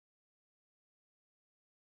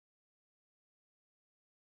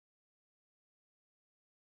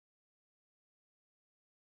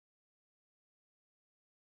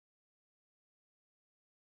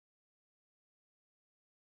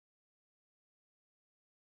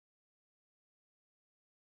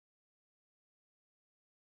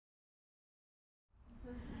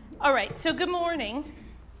All right, so good morning.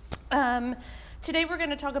 Today we're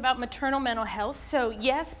going to talk about maternal mental health. So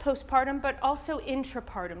yes, postpartum, but also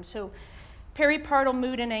intrapartum. So peripartum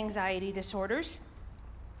mood and anxiety disorders.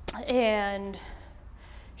 And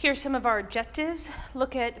here's some of our objectives.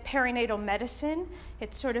 Look at perinatal medicine.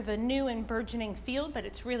 It's sort of a new and burgeoning field, but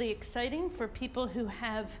it's really exciting for people who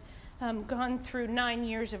have gone through 9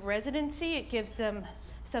 years of residency. It gives them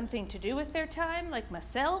something to do with their time, like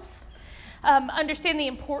myself. Understand the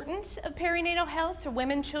importance of perinatal health for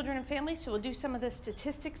women, children, and families. So we'll do some of the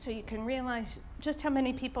statistics so you can realize just how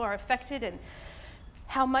many people are affected and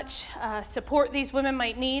how much support these women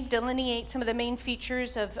might need, delineate some of the main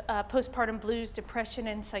features of postpartum blues, depression,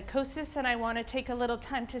 and psychosis. And I want to take a little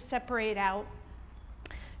time to separate out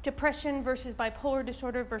depression versus bipolar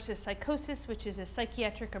disorder versus psychosis, which is a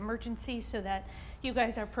psychiatric emergency, so that you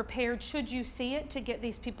guys are prepared, should you see it, to get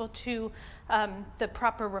these people to the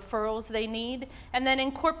proper referrals they need. And then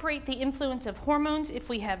incorporate the influence of hormones if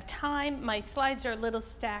we have time. My slides are a little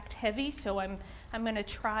stacked heavy, so I'm going to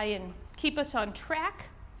try and keep us on track.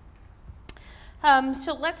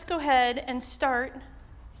 So let's go ahead and start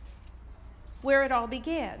where it all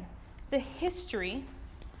began, the history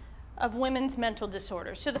of women's mental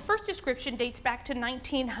disorders. So the first description dates back to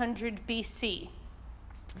 1900 BC.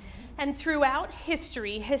 And throughout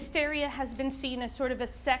history, hysteria has been seen as sort of a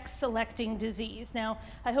sex-selecting disease. Now,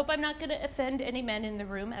 I hope I'm not going to offend any men in the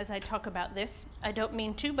room as I talk about this. I don't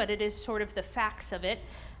mean to, but it is sort of the facts of it.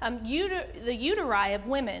 The uteri of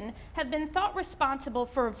women have been thought responsible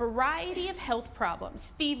for a variety of health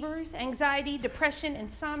problems: fevers, anxiety, depression,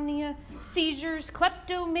 insomnia, seizures,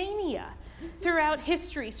 kleptomania. Throughout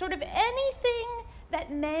history, sort of anything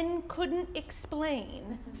that men couldn't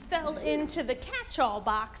explain fell into the catch-all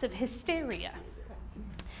box of hysteria.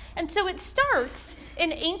 And so it starts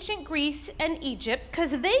in ancient Greece and Egypt,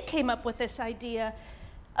 because they came up with this idea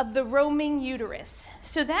of the roaming uterus.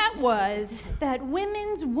 So that was that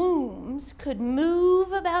women's wombs could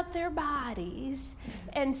move about their bodies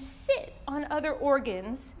and sit on other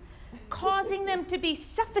organs, causing them to be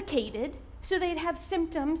suffocated, so they'd have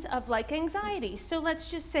symptoms of like anxiety. So let's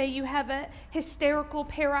just say you have a hysterical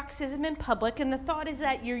paroxysm in public, and the thought is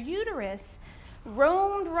that your uterus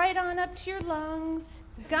roamed right on up to your lungs,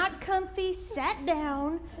 got comfy, sat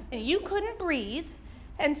down, and you couldn't breathe,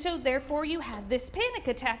 and so therefore you had this panic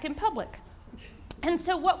attack in public. And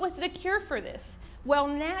so what was the cure for this? Well,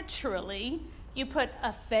 naturally, you put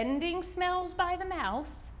offending smells by the mouth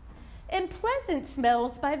and pleasant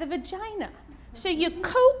smells by the vagina. So you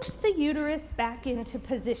coax the uterus back into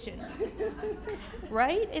position,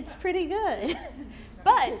 right? It's pretty good.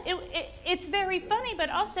 But it's very funny, but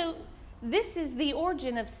also this is the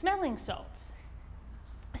origin of smelling salts.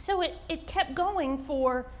 So it kept going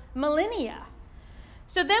for millennia.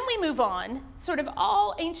 So then we move on. Sort of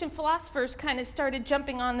all ancient philosophers kind of started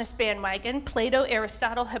jumping on this bandwagon. Plato,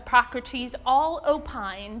 Aristotle, Hippocrates all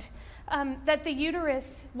opined that the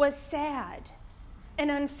uterus was sad and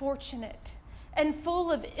unfortunate and full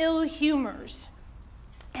of ill humors,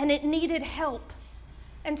 and it needed help.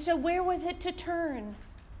 And so where was it to turn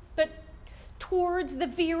but towards the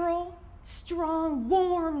virile, strong,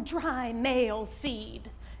 warm, dry male seed?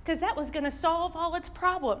 Because that was going to solve all its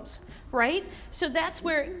problems, right? So that's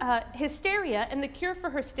where hysteria and the cure for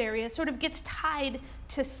hysteria sort of gets tied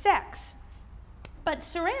to sex. But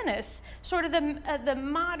Cyrannus, sort of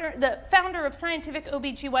the founder of scientific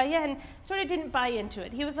OBGYN, sort of didn't buy into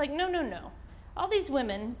it. He was like, no, no, no. All these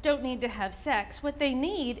women don't need to have sex. What they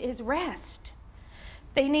need is rest.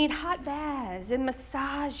 They need hot baths and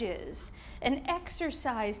massages and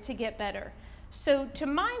exercise to get better. So to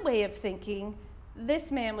my way of thinking,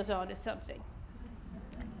 this man was onto something.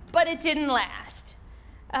 But it didn't last.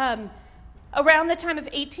 Around the time of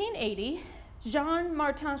 1880,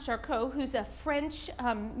 Jean-Martin Charcot, who's a French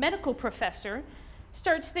medical professor,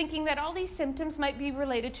 starts thinking that all these symptoms might be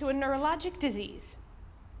related to a neurologic disease.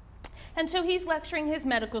 And so he's lecturing his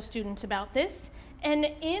medical students about this, and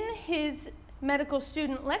in his medical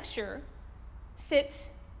student lecture sits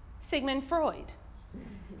Sigmund Freud.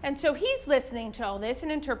 And so he's listening to all this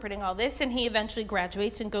and interpreting all this, and he eventually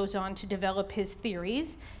graduates and goes on to develop his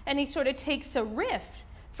theories, and he sort of takes a riff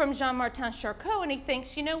from Jean-Martin Charcot, and he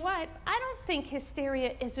thinks, you know what, I don't think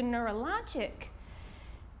hysteria is a neurologic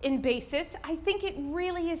in basis. I think it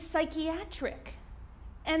really is psychiatric.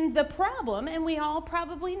 And the problem, and we all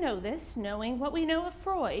probably know this, knowing what we know of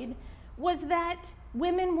Freud, was that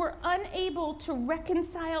women were unable to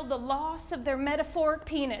reconcile the loss of their metaphoric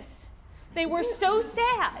penis. They were so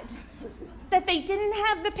sad that they didn't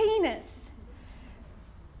have the penis,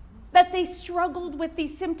 that they struggled with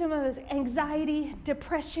these symptoms of anxiety,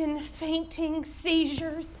 depression, fainting,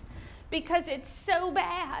 seizures. because it's so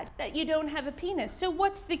bad that you don't have a penis. So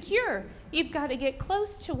what's the cure? You've got to get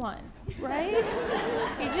close to one, right?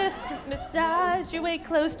 You just massage your way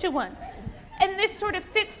close to one. And this sort of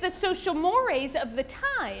fits the social mores of the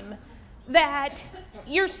time, that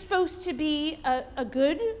you're supposed to be a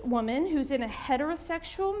good woman who's in a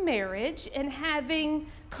heterosexual marriage and having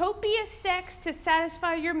copious sex to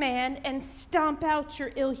satisfy your man and stomp out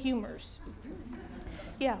your ill humors.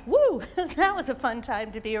 Yeah, woo, that was a fun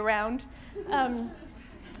time to be around.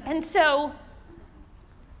 And so,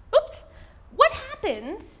 oops, what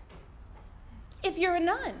happens if you're a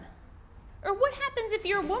nun? Or what happens if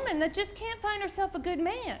you're a woman that just can't find herself a good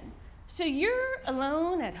man? So you're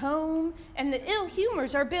alone at home, and the ill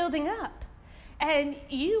humors are building up, and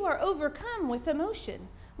you are overcome with emotion.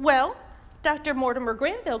 Well, Dr. Mortimer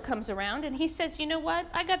Granville comes around, and he says, you know what?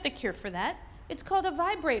 I got the cure for that. It's called a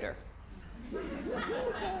vibrator.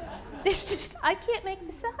 I can't make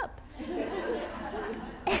this up.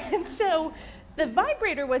 And so the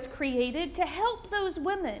vibrator was created to help those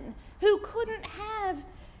women who couldn't have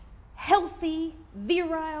healthy,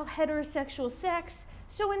 virile, heterosexual sex.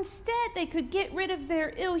 So instead, they could get rid of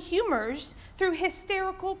their ill humors through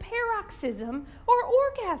hysterical paroxysm or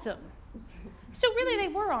orgasm. So really, they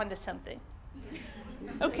were onto something.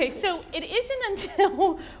 Okay, so it isn't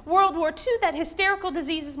until World War II that hysterical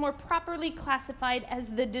disease is more properly classified as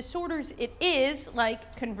the disorders it is,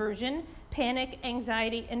 like conversion, panic,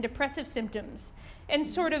 anxiety, and depressive symptoms. And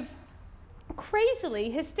sort of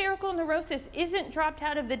crazily, hysterical neurosis isn't dropped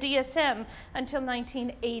out of the DSM until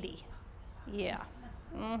 1980. Yeah.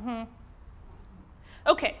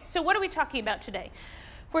 Okay, so what are we talking about today?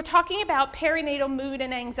 We're talking about perinatal mood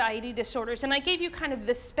and anxiety disorders, and I gave you kind of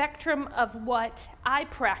the spectrum of what I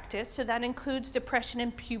practice, so that includes depression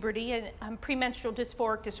and puberty and premenstrual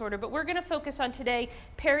dysphoric disorder, but we're going to focus on today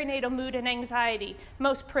perinatal mood and anxiety,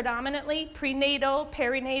 most predominantly prenatal,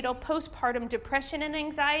 perinatal, postpartum depression and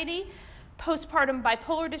anxiety, postpartum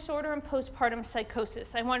bipolar disorder, and postpartum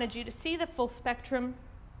psychosis. I wanted you to see the full spectrum,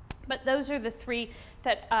 but those are the three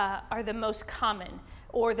that are the most common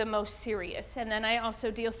or the most serious. And then I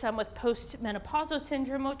also deal some with post-menopausal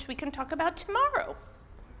syndrome, which we can talk about tomorrow.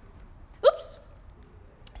 Oops.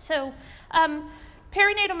 So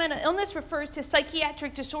perinatal mental illness refers to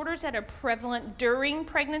psychiatric disorders that are prevalent during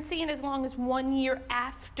pregnancy and as long as 1 year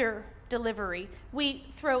after delivery. We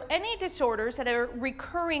throw any disorders that are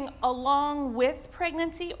recurring along with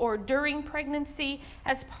pregnancy or during pregnancy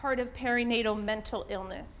as part of perinatal mental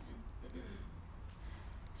illness.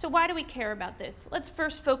 So why do we care about this? Let's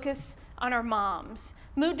first focus on our moms.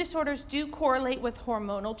 Mood disorders do correlate with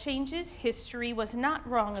hormonal changes. History was not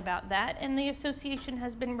wrong about that, and the association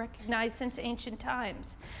has been recognized since ancient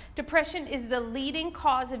times. Depression is the leading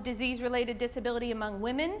cause of disease-related disability among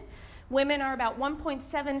women. Women are about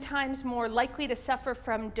 1.7 times more likely to suffer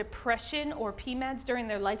from depression or PMADs during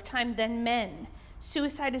their lifetime than men.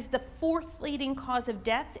 Suicide is the fourth leading cause of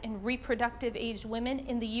death in reproductive aged women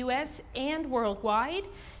in the US and worldwide.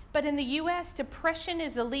 But in the US, depression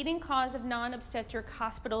is the leading cause of non-obstetric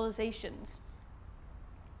hospitalizations.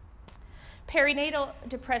 Perinatal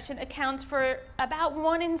depression accounts for about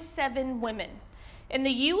 1 in 7 women. In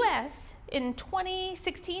the US, in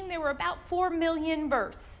 2016, there were about 4 million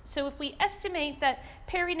births. So if we estimate that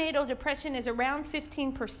perinatal depression is around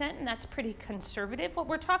 15%, and that's pretty conservative, what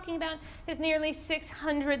we're talking about is nearly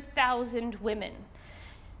 600,000 women.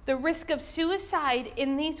 The risk of suicide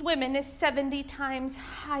in these women is 70 times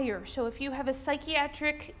higher. So if you have a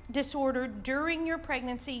psychiatric disorder during your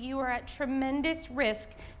pregnancy, you are at tremendous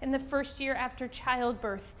risk in the first year after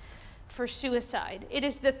childbirth for suicide. It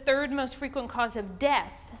is the third most frequent cause of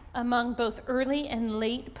death among both early and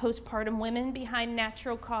late postpartum women, behind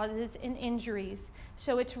natural causes and injuries.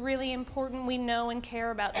 So it's really important we know and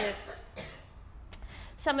care about this.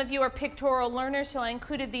 Some of you are pictorial learners, so I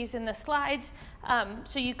included these in the slides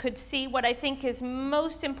so you could see what I think is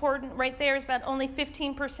most important right there is about only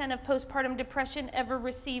 15% of postpartum depression ever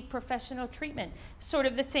receive professional treatment. Sort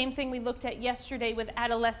of the same thing we looked at yesterday with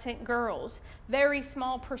adolescent girls. Very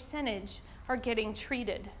small percentage are getting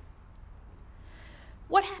treated.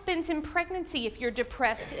 What happens in pregnancy if you're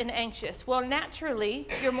depressed and anxious? Well, naturally,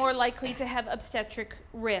 you're more likely to have obstetric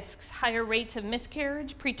risks, higher rates of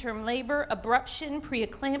miscarriage, preterm labor, abruption,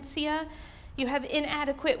 preeclampsia. You have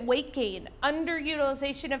inadequate weight gain,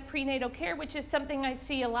 underutilization of prenatal care, which is something I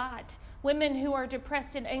see a lot. Women who are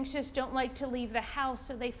depressed and anxious don't like to leave the house,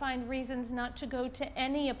 so they find reasons not to go to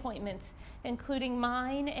any appointments, including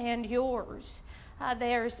mine and yours.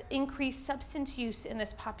 There's increased substance use in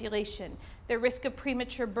this population. Their risk of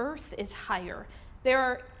premature birth is higher. There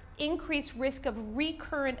are increased risk of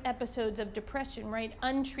recurrent episodes of depression, right?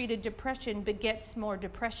 Untreated depression begets more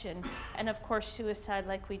depression, and of course suicide,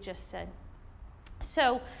 like we just said.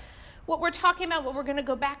 So what we're talking about, what we're going to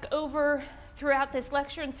go back over throughout this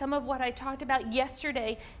lecture, and some of what I talked about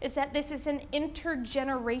yesterday, is that this is an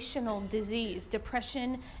intergenerational disease,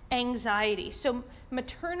 depression, anxiety. So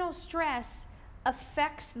maternal stress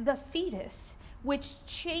affects the fetus, which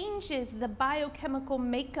changes the biochemical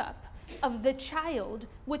makeup of the child,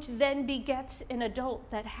 which then begets an adult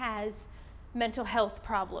that has mental health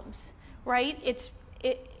problems, right?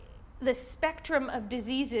 The spectrum of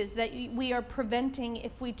diseases that we are preventing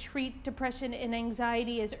if we treat depression and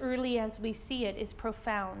anxiety as early as we see it is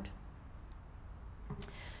profound.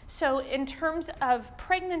 So in terms of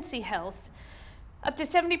pregnancy health, up to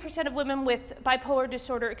 70% of women with bipolar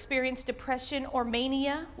disorder experience depression or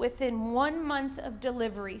mania within 1 month of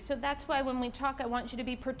delivery. So that's why when we talk, I want you to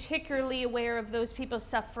be particularly aware of those people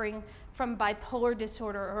suffering from bipolar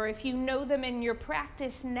disorder, or if you know them in your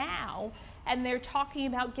practice now and they're talking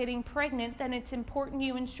about getting pregnant, then it's important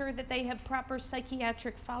you ensure that they have proper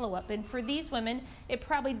psychiatric follow-up. And for these women, it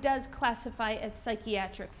probably does classify as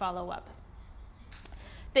psychiatric follow-up.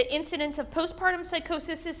 The incidence of postpartum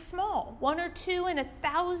psychosis is small, 1 or 2 in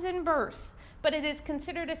 1,000 births, but it is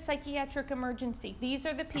considered a psychiatric emergency. These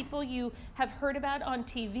are the people you have heard about on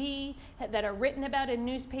TV, that are written about in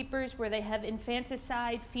newspapers, where they have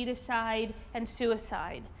infanticide, feticide, and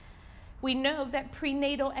suicide. We know that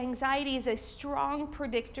prenatal anxiety is a strong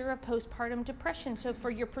predictor of postpartum depression. So for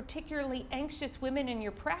your particularly anxious women in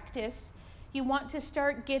your practice, you want to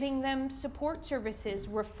start getting them support services,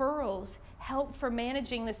 referrals, help for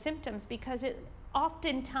managing the symptoms, because it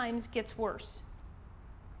oftentimes gets worse.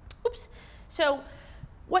 Oops. So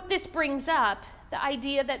what this brings up, the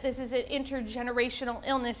idea that this is an intergenerational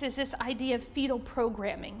illness, is this idea of fetal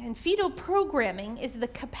programming. And fetal programming is the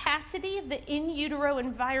capacity of the in utero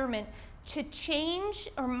environment to change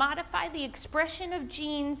or modify the expression of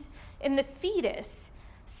genes in the fetus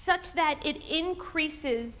such that it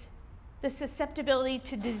increases the susceptibility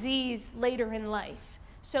to disease later in life.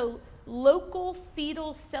 So local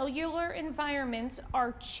fetal cellular environments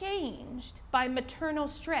are changed by maternal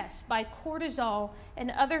stress, by cortisol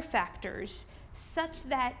and other factors, such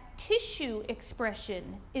that tissue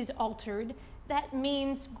expression is altered. That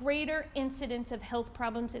means greater incidence of health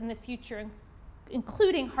problems in the future,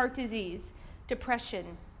 including heart disease, depression,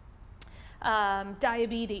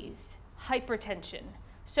 diabetes, hypertension.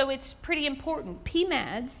 So it's pretty important.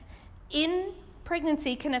 PMADs in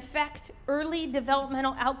pregnancy can affect early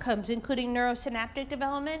developmental outcomes, including neurosynaptic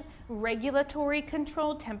development, regulatory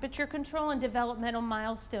control, temperature control, and developmental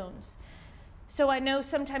milestones. So I know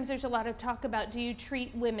sometimes there's a lot of talk about, do you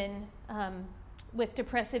treat women with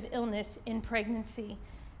depressive illness in pregnancy?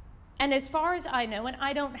 And as far as I know, and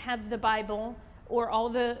I don't have the Bible or all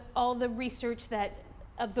the research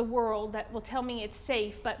of the world that will tell me it's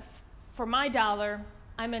safe, but for my dollar,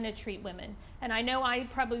 I'm going to treat women. And I know I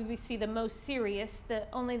probably see the most serious,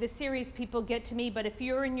 only the serious people get to me, but if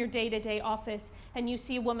you're in your day-to-day office and you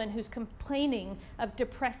see a woman who's complaining of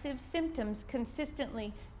depressive symptoms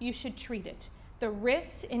consistently, you should treat it. The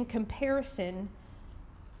risks in comparison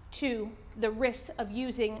to the risks of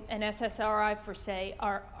using an SSRI, for say,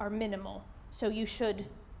 are minimal. So you should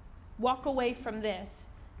walk away from this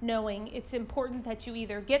knowing it's important that you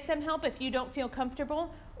either get them help if you don't feel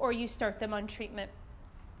comfortable, or you start them on treatment.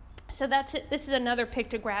 So that's it. This is another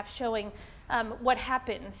pictograph showing what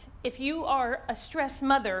happens. If you are a stressed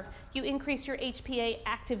mother, you increase your HPA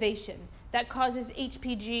activation. That causes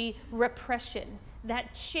HPG repression.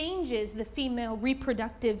 That changes the female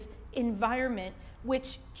reproductive environment,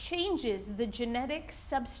 which changes the genetic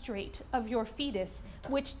substrate of your fetus,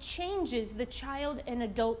 which changes the child and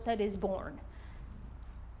adult that is born.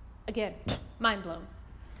 Again, mind blown.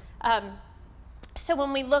 So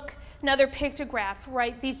when we look, another pictograph,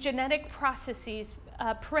 right, these genetic processes,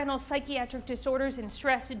 parental psychiatric disorders and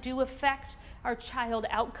stress do affect our child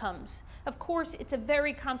outcomes. Of course, it's a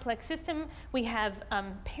very complex system. We have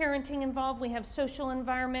parenting involved, we have social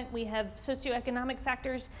environment, we have socioeconomic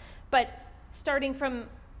factors, but starting from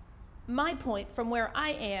my point, from where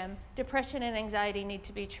I am, depression and anxiety need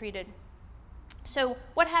to be treated. So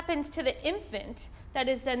what happens to the infant that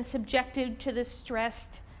is then subjected to the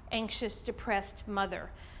stressed, anxious, depressed mother?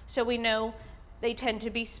 So we know they tend to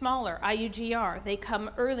be smaller, IUGR, they come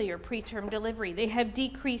earlier, preterm delivery, they have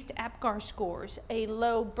decreased APGAR scores, a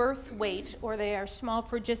low birth weight, or they are small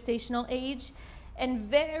for gestational age, and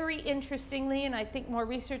very interestingly, and I think more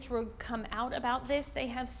research will come out about this, they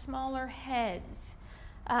have smaller heads.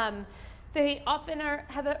 They often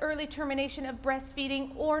have an early termination of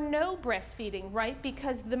breastfeeding or no breastfeeding, right?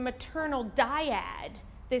 Because the maternal dyad,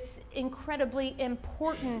 this incredibly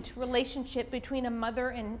important relationship between a mother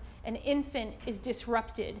and an infant, is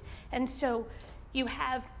disrupted. And so you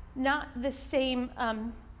have not the same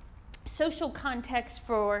social context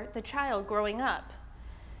for the child growing up.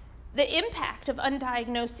 The impact of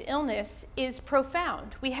undiagnosed illness is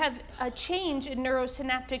profound. We have a change in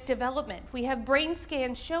neurosynaptic development. We have brain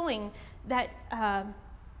scans showing that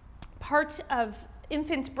parts of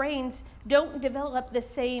infants' brains don't develop the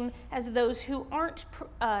same as those who aren't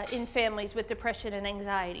in families with depression and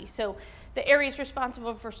anxiety. So the areas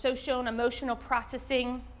responsible for social and emotional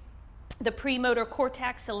processing, the premotor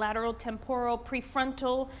cortex, the lateral temporal,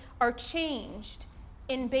 prefrontal, are changed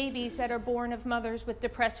in babies that are born of mothers with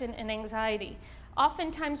depression and anxiety.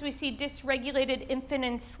 Oftentimes we see dysregulated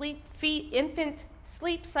infant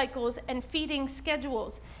sleep cycles and feeding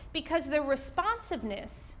schedules because the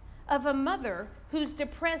responsiveness of a mother who's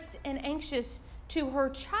depressed and anxious to her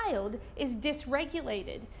child is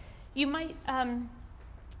dysregulated. You might,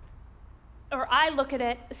 or I look at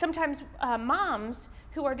it, sometimes moms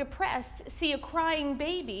who are depressed see a crying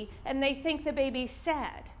baby and they think the baby's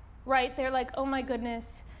sad, right? They're like, oh my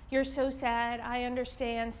goodness, you're so sad, I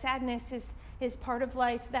understand, sadness is part of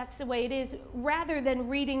life, that's the way it is, rather than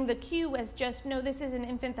reading the cue as just, no, this is an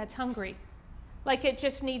infant that's hungry. Like it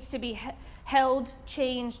just needs to be held,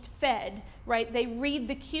 changed, fed, right? They read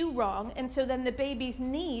the cue wrong, and so then the baby's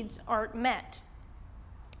needs aren't met.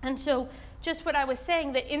 And so just what I was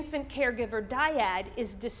saying, the infant caregiver dyad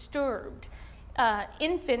is disturbed.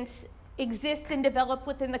 Infants exist and develop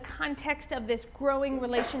within the context of this growing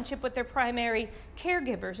relationship with their primary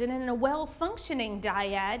caregivers. And in a well-functioning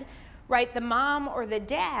dyad, right, the mom or the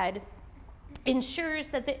dad ensures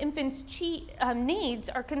that the infant's needs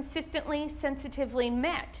are consistently, sensitively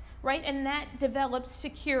met, right? And that develops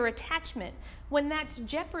secure attachment. When that's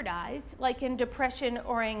jeopardized, like in depression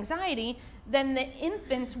or anxiety, then the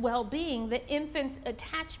infant's well-being, the infant's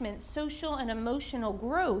attachment, social and emotional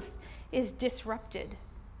growth is disrupted.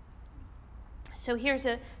 So here's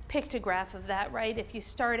a pictograph of that, right? If you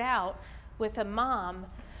start out with a mom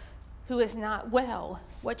who is not well,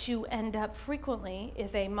 what you end up frequently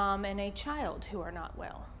is a mom and a child who are not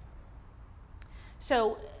well.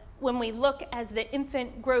 So when we look as the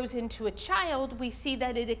infant grows into a child, we see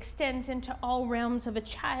that it extends into all realms of a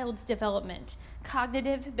child's development: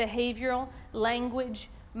 cognitive, behavioral, language,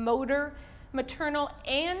 motor, maternal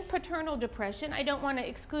and paternal depression. I don't want to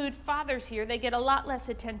exclude fathers here. They get a lot less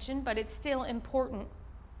attention, but it's still important.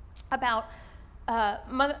 About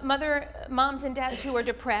moms and dads who are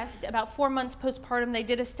depressed, about 4 months postpartum, they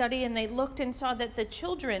did a study and they looked and saw that the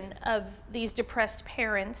children of these depressed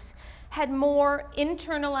parents had more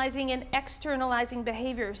internalizing and externalizing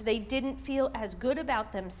behaviors. They didn't feel as good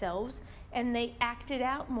about themselves and they acted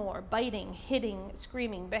out more, biting, hitting,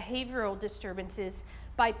 screaming, behavioral disturbances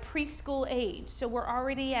by preschool age. So we're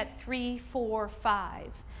already at 3, 4,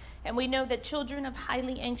 5. And we know that children of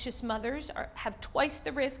highly anxious mothers have twice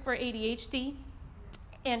the risk for ADHD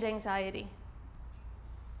and anxiety.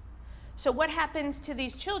 So what happens to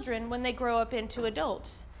these children when they grow up into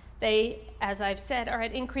adults? They, as I've said, are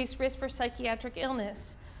at increased risk for psychiatric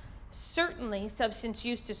illness, certainly substance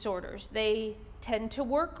use disorders. They tend to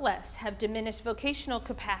work less, have diminished vocational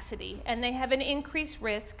capacity, and they have an increased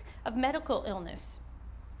risk of medical illness.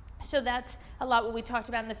 So that's a lot what we talked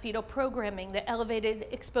about in the fetal programming. The elevated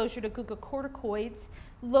exposure to glucocorticoids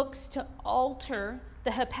looks to alter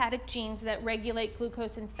the hepatic genes that regulate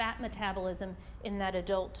glucose and fat metabolism in that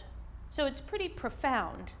adult. So it's pretty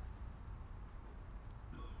profound.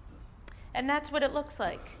 And that's what it looks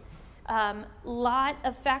like. Lot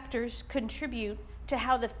of factors contribute to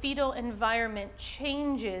how the fetal environment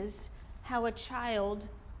changes how a child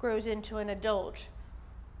grows into an adult.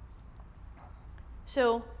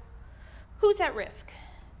 So who's at risk?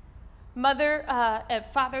 Mother and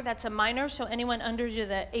father, that's a minor, so anyone under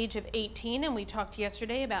the age of 18, and we talked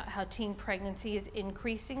yesterday about how teen pregnancy is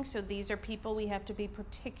increasing, so these are people we have to be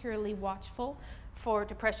particularly watchful for: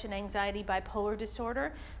 depression, anxiety, bipolar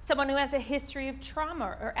disorder. Someone who has a history of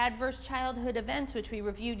trauma or adverse childhood events, which we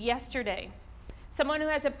reviewed yesterday. Someone who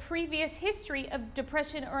has a previous history of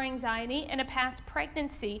depression or anxiety and a past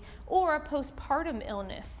pregnancy or a postpartum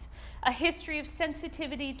illness. A history of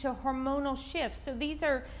sensitivity to hormonal shifts. So these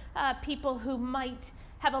are people who might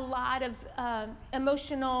have a lot of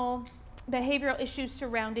emotional, behavioral issues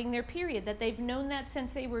surrounding their period, that they've known that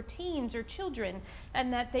since they were teens or children,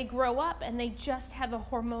 and that they grow up and they just have a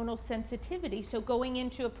hormonal sensitivity. So going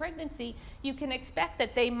into a pregnancy, you can expect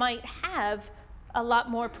that they might have a lot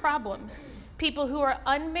more problems. People who are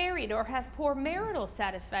unmarried or have poor marital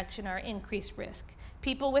satisfaction are increased risk.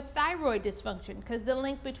 People with thyroid dysfunction, because the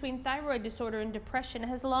link between thyroid disorder and depression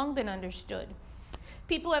has long been understood.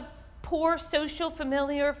 People have poor social,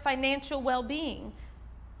 familiar, financial well-being.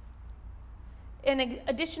 And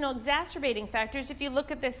additional exacerbating factors, if you look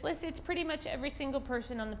at this list, it's pretty much every single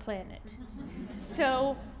person on the planet.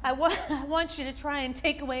 So I want you to try and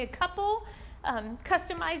take away a couple,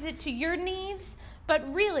 customize it to your needs,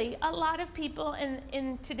 but really a lot of people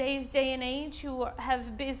in today's day and age who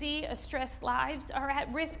have busy, stressed lives are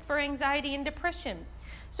at risk for anxiety and depression.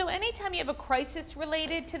 So anytime you have a crisis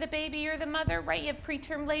related to the baby or the mother, right, you have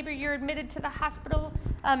preterm labor, you're admitted to the hospital,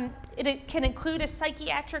 it can include a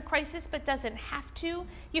psychiatric crisis but doesn't have to.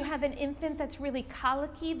 You have an infant that's really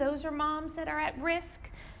colicky, those are moms that are at risk.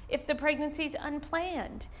 If the pregnancy's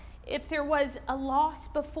unplanned, if there was a loss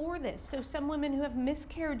before this, so some women who have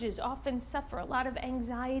miscarriages often suffer a lot of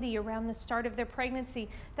anxiety around the start of their pregnancy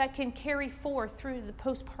that can carry forth through the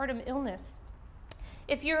postpartum illness.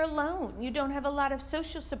 If you're alone, you don't have a lot of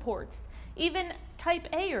social supports. Even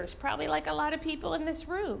type A'ers, probably like a lot of people in this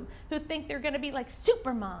room, who think they're going to be like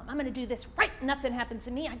super mom. I'm going to do this right. Nothing happens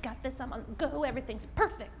to me. I got this. I'm going to go. Everything's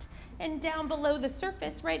perfect. And down below the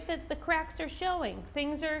surface, right, the cracks are showing.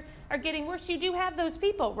 Things are getting worse. You do have those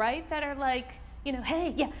people, right, that are like, you know,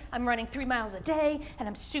 hey, yeah, I'm running 3 miles a day, and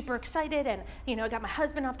I'm super excited, and, you know, I got my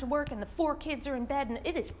husband off to work, and the 4 kids are in bed, and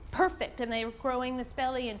it is perfect, and they're growing this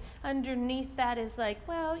belly, and underneath that is like,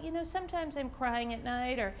 well, you know, sometimes I'm crying at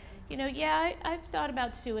night, or, you know, yeah, I've thought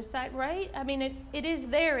about suicide, right? I mean, it is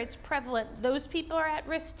there, it's prevalent. Those people are at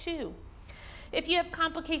risk too. If you have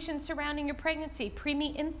complications surrounding your pregnancy,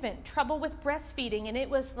 preemie infant, trouble with breastfeeding, and it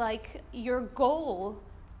was like your goal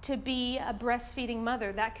to be a breastfeeding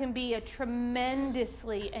mother, that can be a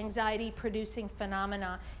tremendously anxiety-producing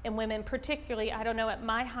phenomena in women, particularly, I don't know, at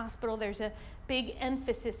my hospital there's a big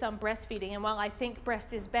emphasis on breastfeeding, and while I think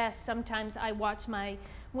breast is best, sometimes I watch my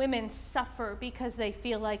women suffer because they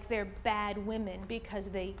feel like they're bad women because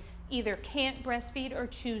they either can't breastfeed or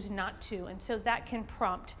choose not to, and so that can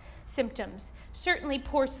prompt symptoms. Certainly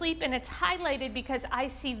poor sleep, and it's highlighted because I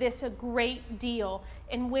see this a great deal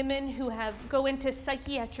in women who go into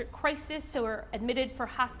psychiatric crisis or are admitted for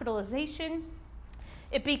hospitalization.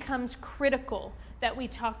 It becomes critical that we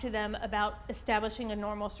talk to them about establishing a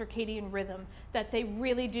normal circadian rhythm, that they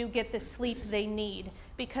really do get the sleep they need,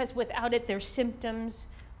 because without it their symptoms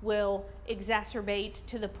will exacerbate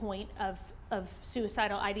to the point of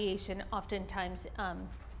suicidal ideation, oftentimes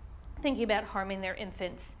thinking about harming their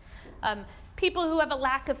infants. People who have a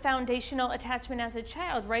lack of foundational attachment as a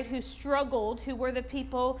child, right, who struggled, who were the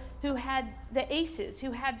people who had the ACEs,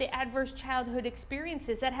 who had the adverse childhood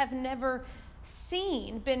experiences that have never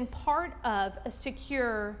been part of a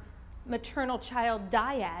secure maternal-child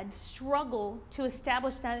dyad, struggle to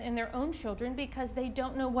establish that in their own children because they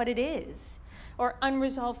don't know what it is, or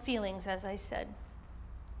unresolved feelings, as I said.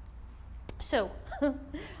 So,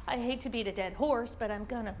 I hate to beat a dead horse, but I'm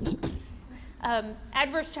gonna.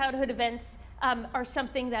 Adverse childhood events are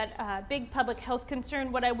something that big public health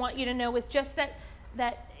concern. What I want you to know is just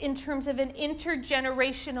that in terms of an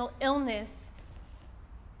intergenerational illness,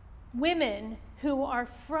 women who are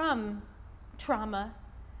from trauma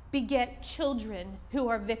beget children who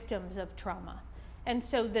are victims of trauma. And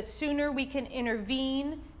so the sooner we can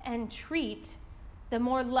intervene and treat, the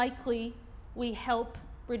more likely we help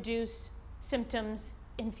reduce symptoms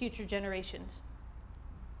in future generations.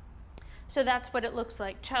 So that's what it looks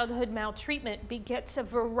like. Childhood maltreatment begets a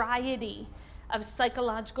variety of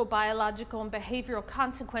psychological, biological, and behavioral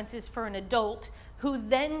consequences for an adult who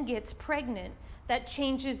then gets pregnant. That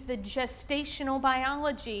changes the gestational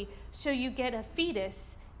biology, so you get a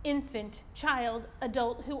fetus, infant, child,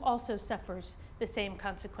 adult who also suffers the same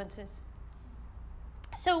consequences.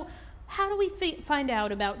 So how do we find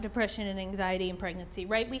out about depression and anxiety in pregnancy,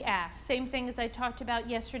 right? We ask. Same thing as I talked about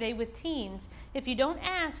yesterday with teens. If you don't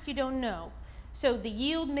ask, you don't know. So the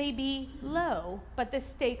yield may be low, but the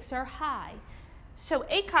stakes are high. So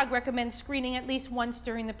ACOG recommends screening at least once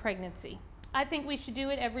during the pregnancy. I think we should do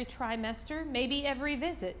it every trimester, maybe every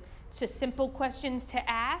visit. It's just simple questions to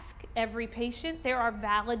ask every patient. There are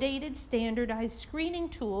validated, standardized screening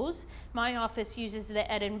tools. My office uses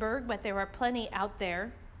the Edinburgh, but there are plenty out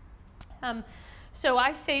there. So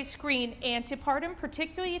I say screen antepartum,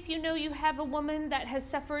 particularly if you know you have a woman that has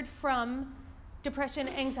suffered from depression,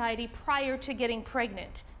 anxiety prior to getting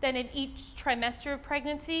pregnant. Then in each trimester of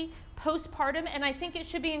pregnancy, postpartum, and I think it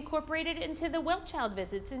should be incorporated into the well child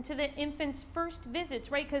visits, into the infant's first visits,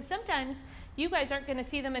 right? Because sometimes you guys aren't going to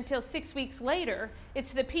see them until 6 weeks later.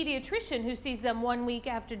 It's the pediatrician who sees them 1 week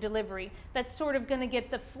after delivery. That's sort of going to get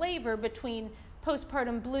the flavor between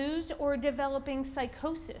postpartum blues or developing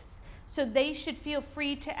psychosis. So they should feel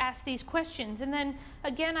free to ask these questions. And then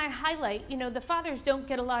again, I highlight, you know, the fathers don't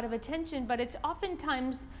get a lot of attention, but it's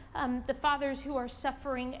oftentimes the fathers who are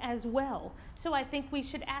suffering as well. So I think we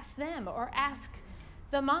should ask them, or ask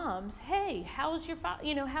the moms, hey, how's your father,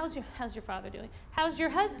 you know, how's your father doing? How's your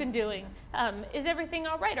husband doing? Is everything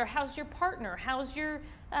all right? Or how's your partner? How's your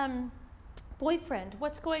boyfriend?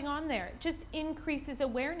 What's going on there? It just increases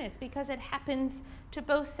awareness because it happens to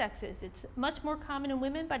both sexes. It's much more common in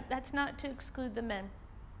women, but that's not to exclude the men.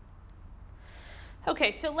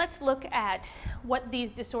 Okay, so let's look at what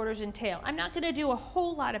these disorders entail. I'm not going to do a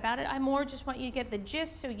whole lot about it. I more just want you to get the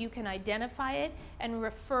gist so you can identify it and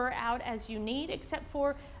refer out as you need, except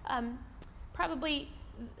for probably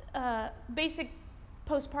basic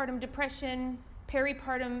postpartum depression,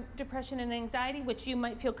 peripartum depression and anxiety, which you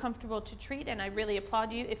might feel comfortable to treat, and I really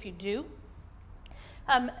applaud you if you do.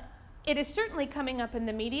 It is certainly coming up in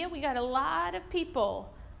the media. We got a lot of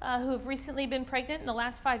people who have recently been pregnant in the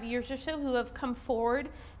last 5 years or so who have come forward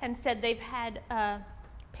and said they've had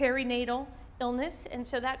perinatal illness, and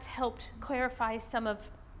so that's helped clarify some of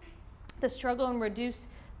the struggle and reduce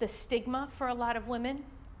the stigma for a lot of women.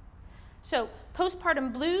 So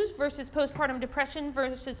postpartum blues versus postpartum depression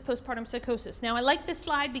versus postpartum psychosis. Now I like this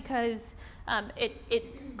slide because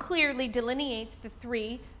it clearly delineates the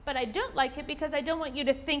three, but I don't like it because I don't want you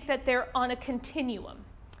to think that they're on a continuum,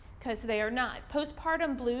 because they are not.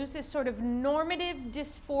 Postpartum blues is sort of normative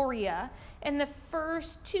dysphoria in the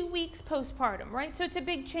first 2 weeks postpartum, right? So it's a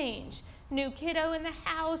big change. New kiddo in the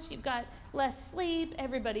house, you've got less sleep,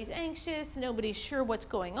 everybody's anxious, nobody's sure what's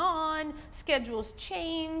going on, schedules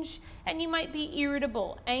change, and you might be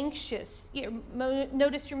irritable, anxious. You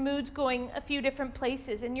notice your mood's going a few different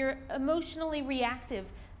places and you're emotionally reactive.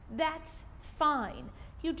 That's fine.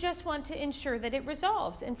 You just want to ensure that it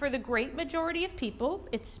resolves. And for the great majority of people,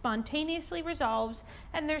 it spontaneously resolves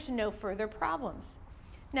and there's no further problems.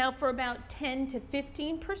 Now, for about 10 to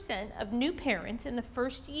 15% of new parents in the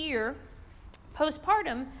first year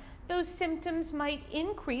postpartum, those symptoms might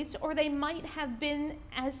increase, or they might have been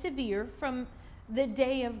as severe from the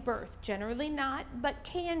day of birth. Generally not, but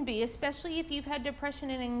can be, especially if you've had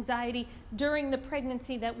depression and anxiety during the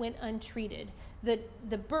pregnancy that went untreated.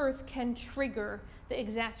 The birth can trigger the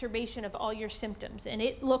exacerbation of all your symptoms, and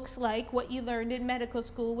it looks like what you learned in medical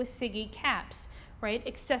school with SIGI CAPS, right?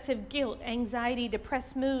 Excessive guilt, anxiety,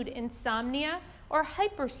 depressed mood, insomnia, or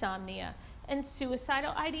hypersomnia, and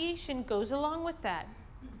suicidal ideation goes along with that.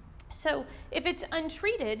 So if it's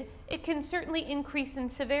untreated, it can certainly increase in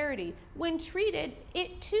severity. When treated,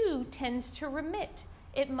 it too tends to remit.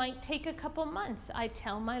 It might take a couple months. I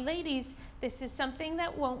tell my ladies, this is something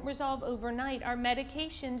that won't resolve overnight. Our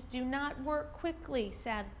medications do not work quickly,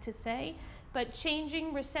 sad to say, but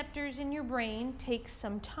changing receptors in your brain takes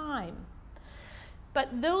some time.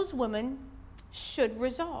 But those women should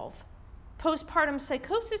resolve. Postpartum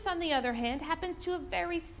psychosis, on the other hand, happens to a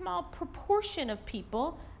very small proportion of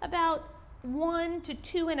people, about 1 to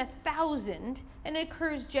 2 in 1,000, and it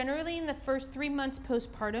occurs generally in the first 3 months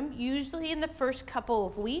postpartum, usually in the first couple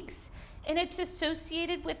of weeks, and it's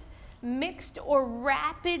associated with mixed or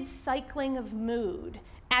rapid cycling of mood,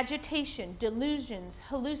 agitation, delusions,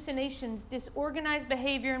 hallucinations, disorganized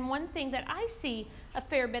behavior, and one thing that I see a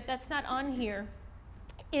fair bit that's not on here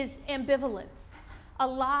is ambivalence. A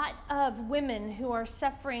lot of women who are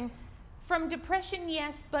suffering from depression,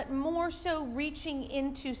 yes, but more so reaching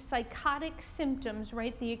into psychotic symptoms,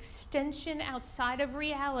 right? The extension outside of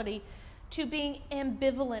reality to being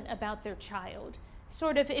ambivalent about their child.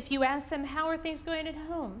 Sort of, if you ask them, how are things going at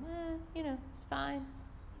home? You know, it's fine.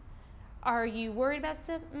 Are you worried about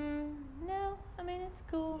stuff? No, I mean, it's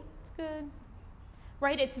cool, it's good.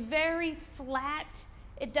 Right, it's very flat.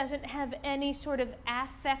 It doesn't have any sort of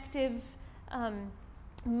affective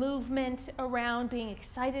movement around being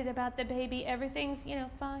excited about the baby. Everything's, you know,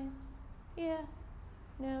 fine. Yeah.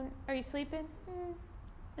 No. Are you sleeping?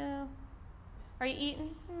 No. Are you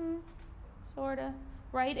eating? Sorta.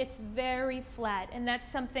 Right? It's very flat. And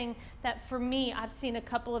that's something that for me, I've seen a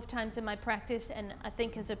couple of times in my practice, and I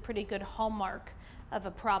think is a pretty good hallmark of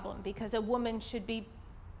a problem, because a woman should be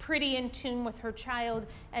pretty in tune with her child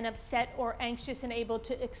and upset or anxious and able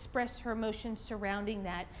to express her emotions surrounding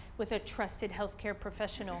that with a trusted healthcare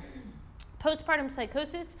professional. Postpartum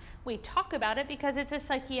psychosis, we talk about it because it's a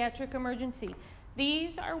psychiatric emergency.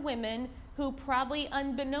 These are women who probably,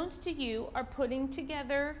 unbeknownst to you, are putting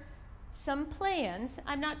together some plans.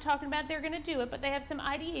 I'm not talking about they're going to do it, but they have some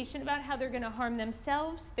ideation about how they're going to harm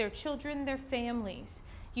themselves, their children, their families.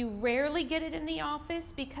 You rarely get it in the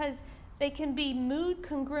office because they can be mood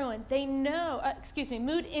congruent. They know,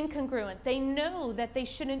 mood incongruent. They know that they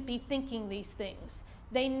shouldn't be thinking these things.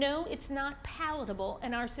 They know it's not palatable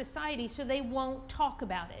in our society, so they won't talk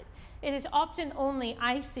about it. It is often only,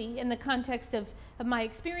 I see, in the context of my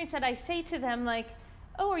experience, that I say to them, like,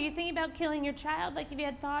 oh, are you thinking about killing your child? Like, if you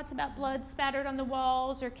had thoughts about blood spattered on the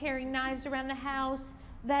walls or carrying knives around the house,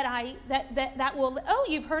 that will, oh,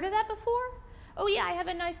 you've heard of that before? Oh yeah, I have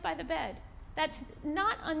a knife by the bed. That's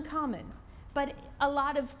not uncommon, but a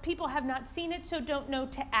lot of people have not seen it, so don't know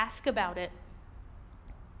to ask about it.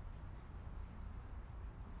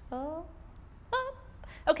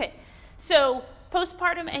 Okay, so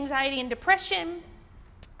postpartum anxiety and depression.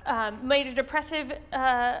 Major depressive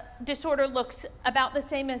disorder looks about the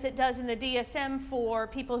same as it does in the DSM for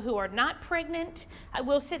people who are not pregnant. I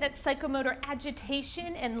will say that psychomotor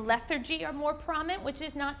agitation and lethargy are more prominent, which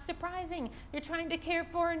is not surprising. You're trying to care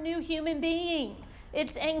for a new human being.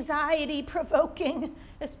 It's anxiety provoking,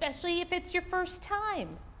 especially if it's your first time.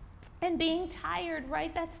 And being tired,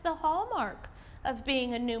 right? That's the hallmark of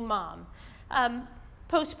being a new mom.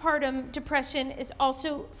 Postpartum depression is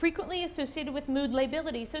also frequently associated with mood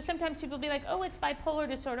lability. So sometimes people will be like, oh, it's bipolar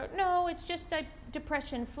disorder. No, it's just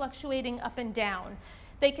depression fluctuating up and down.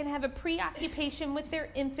 They can have a preoccupation with their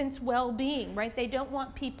infant's well-being, right? They don't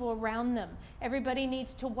want people around them. Everybody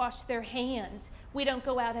needs to wash their hands. We don't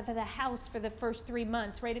go out of the house for the first 3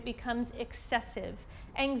 months, right? It becomes excessive.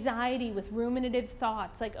 Anxiety with ruminative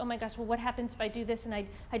thoughts, like, oh my gosh, well, what happens if I do this and I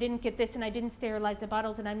didn't get this and I didn't sterilize the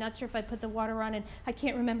bottles and I'm not sure if I put the water on and I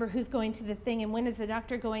can't remember who's going to the thing and when is the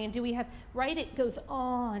doctor going and do we have, right? It goes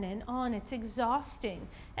on and on. It's exhausting.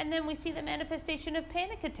 And then we see the manifestation of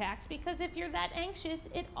panic attacks because if you're that anxious,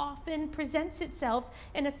 it often presents itself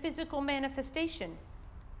in a physical manifestation.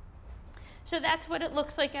 So that's what it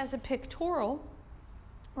looks like as a pictorial,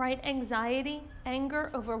 right? Anxiety,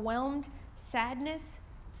 anger, overwhelmed, sadness.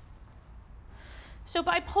 So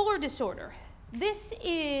bipolar disorder, this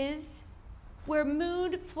is where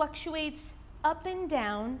mood fluctuates up and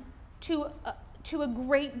down to a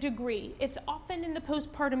great degree. It's often in the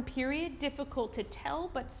postpartum period, difficult to tell,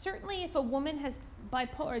 but certainly if a woman has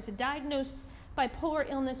bipolar, is a diagnosed bipolar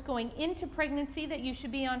illness going into pregnancy, that you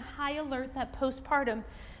should be on high alert that postpartum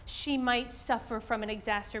she might suffer from an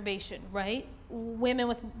exacerbation, right? Women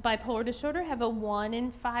with bipolar disorder have a 1 in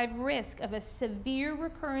 5 risk of a severe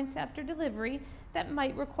recurrence after delivery that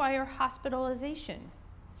might require hospitalization.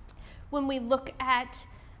 When we look at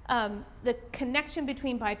the connection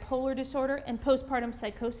between bipolar disorder and postpartum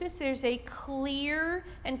psychosis, there's a clear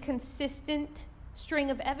and consistent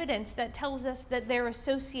string of evidence that tells us that they're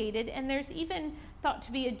associated, and there's even thought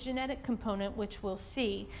to be a genetic component, which we'll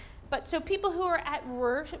see. But so people who are at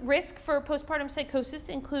risk for postpartum psychosis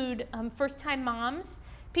include first-time moms,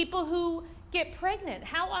 people who get pregnant.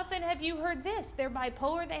 How often have you heard this? They're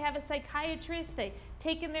bipolar, they have a psychiatrist, they've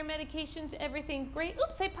taken their medications, everything great.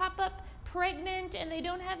 Oops, they pop up pregnant and they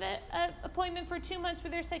don't have an appointment for 2 months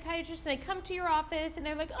with their psychiatrist, and they come to your office and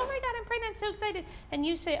they're like, oh my God, I'm pregnant, I'm so excited. And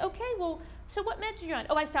you say, okay, well, so what meds are you on?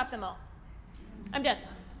 Oh, I stopped them all. I'm done.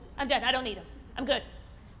 I'm done. I don't need them. I'm good.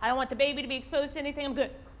 I don't want the baby to be exposed to anything. I'm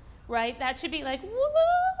good. Right? That should be like, woo,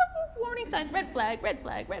 warning signs, red flag, red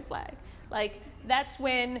flag, red flag. Like, that's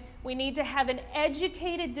when we need to have an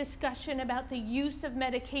educated discussion about the use of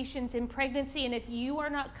medications in pregnancy, and if you are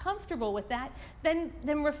not comfortable with that, then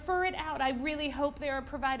refer it out. I really hope there are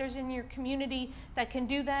providers in your community that can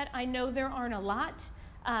do that. I know there aren't a lot.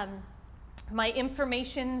 My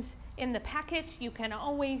information's in the packet. You can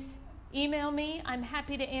always email me. I'm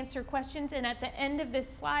happy to answer questions, and at the end of this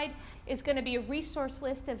slide is going to be a resource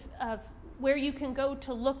list of where you can go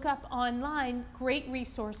to look up online great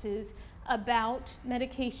resources about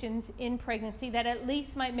medications in pregnancy that at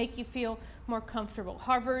least might make you feel more comfortable.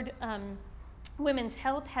 Harvard Women's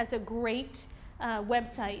Health has a great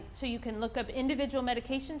website, so you can look up individual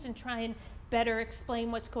medications and try and better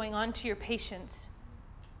explain what's going on to your patients.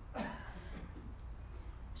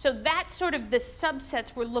 So that's sort of the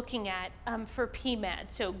subsets we're looking at for PMAD.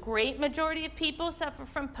 So great majority of people suffer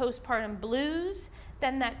from postpartum blues.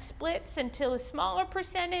 Then that splits until a smaller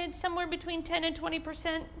percentage, somewhere between 10 and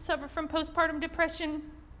 20%, suffer from postpartum depression.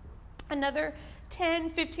 Another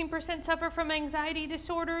 10–15% suffer from anxiety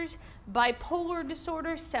disorders, bipolar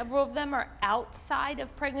disorders. Several of them are outside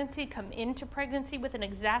of pregnancy, come into pregnancy with an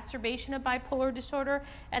exacerbation of bipolar disorder.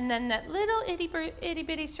 And then that little itty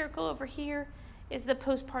bitty circle over here is the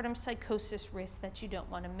postpartum psychosis risk that you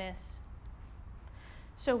don't want to miss.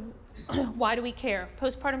 So why do we care?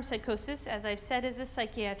 Postpartum psychosis, as I've said, is a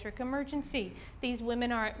psychiatric emergency. These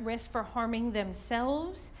women are at risk for harming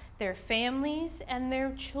themselves, their families, and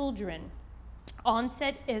their children.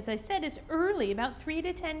 Onset, as I said, is early, about 3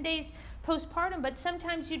 to 10 days postpartum, but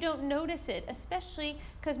sometimes you don't notice it, especially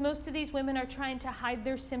because most of these women are trying to hide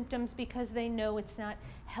their symptoms because they know it's not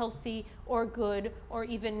healthy or good or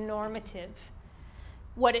even normative.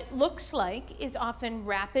 What it looks like is often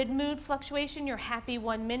rapid mood fluctuation. You're happy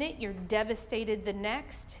 1 minute, you're devastated the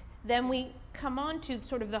next. Then we come on to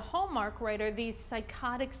sort of the hallmark, right, are these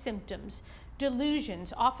psychotic symptoms,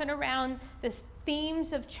 delusions, often around the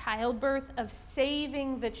themes of childbirth, of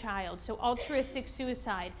saving the child. So altruistic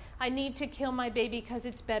suicide. I need to kill my baby because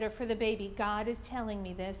it's better for the baby. God is telling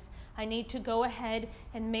me this. I need to go ahead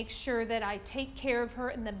and make sure that I take care of her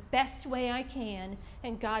in the best way I can,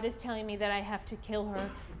 and God is telling me that I have to kill her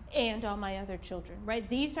and all my other children, right?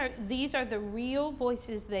 These are the real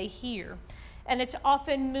voices they hear. And it's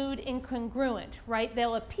often mood incongruent, right?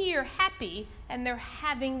 They'll appear happy, and they're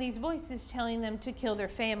having these voices telling them to kill their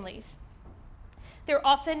families. They're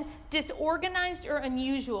often disorganized or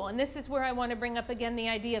unusual, and this is where I want to bring up again the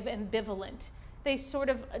idea of ambivalent. They sort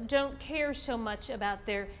of don't care so much about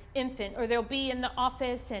their infant, or they'll be in the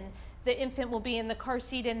office and the infant will be in the car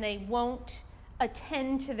seat and they won't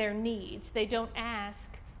attend to their needs. They don't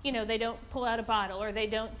ask, they don't pull out a bottle, or they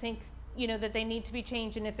don't think, that they need to be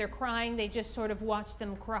changed, and if they're crying, they just sort of watch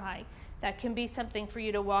them cry. That can be something for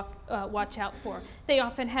you to watch out for. They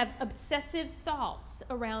often have obsessive thoughts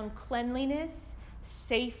around cleanliness,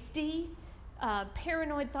 safety,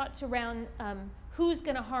 paranoid thoughts around who's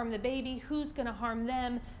going to harm the baby, who's going to harm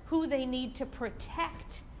them, who they need to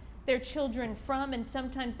protect their children from, and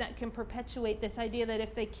sometimes that can perpetuate this idea that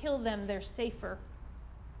if they kill them, they're safer.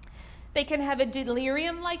 They can have a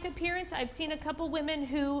delirium-like appearance. I've seen a couple women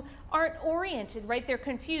who aren't oriented, right? They're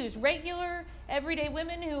confused. Regular, everyday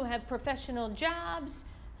women who have professional jobs,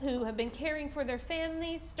 who have been caring for their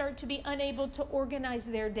families, start to be unable to organize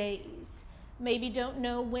their days. Maybe don't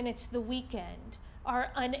know when it's the weekend,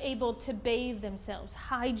 are unable to bathe themselves.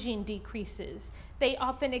 Hygiene decreases. They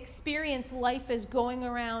often experience life as going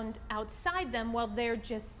around outside them while they're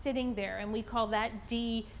just sitting there, and we call that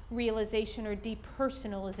derealization or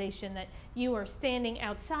depersonalization, that you are standing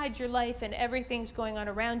outside your life and everything's going on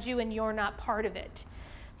around you and you're not part of it.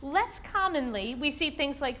 Less commonly, we see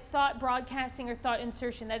things like thought broadcasting or thought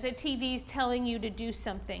insertion, that the TV's telling you to do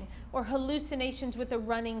something, or hallucinations with a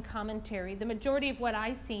running commentary. The majority of what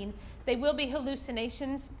I've seen, they will be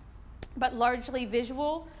hallucinations, but largely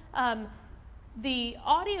visual. The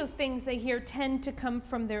audio things they hear tend to come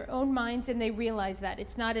from their own minds, and they realize that.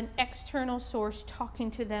 It's not an external source talking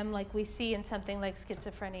to them like we see in something like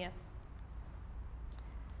schizophrenia.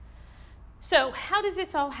 So how does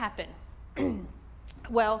this all happen?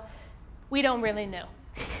 Well, we don't really know.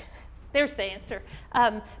 There's the answer.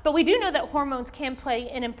 But we do know that hormones can play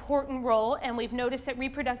an important role, and we've noticed that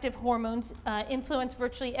reproductive hormones influence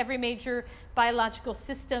virtually every major biological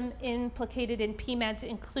system implicated in PMADs,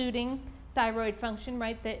 including thyroid function,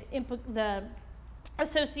 right? The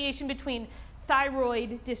association between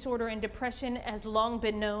thyroid disorder and depression has long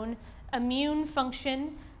been known. Immune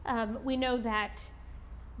function, we know that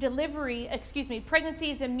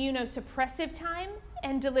pregnancy is immunosuppressive time,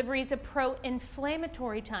 and delivery is a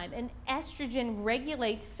pro-inflammatory time. And estrogen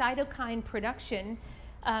regulates cytokine production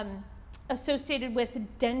associated with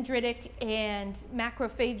dendritic and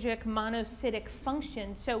macrophagic monocytic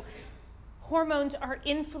function. So hormones are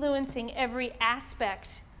influencing every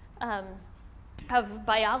aspect of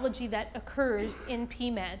biology that occurs in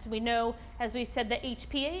PMADs. We know, as we've said, the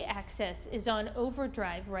HPA axis is on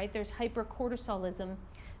overdrive, right? There's hypercortisolism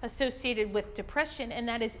associated with depression, and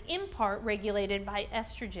that is in part regulated by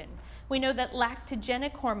estrogen. We know that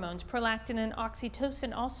lactogenic hormones, prolactin and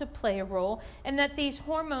oxytocin, also play a role, and that these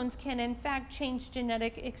hormones can in fact change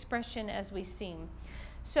genetic expression, as we've seen.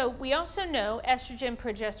 So we also know estrogen,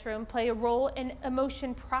 progesterone play a role in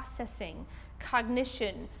emotion processing,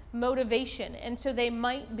 cognition, motivation, and so they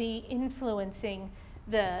might be influencing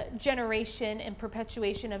the generation and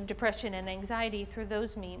perpetuation of depression and anxiety through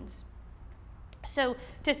those means. So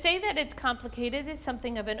to say that it's complicated is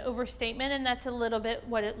something of an overstatement, and that's a little bit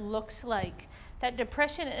what it looks like. That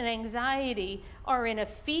depression and anxiety are in a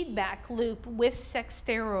feedback loop with sex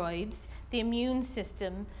steroids, the immune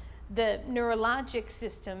system, the neurologic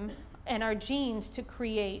system, and our genes to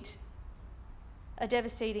create a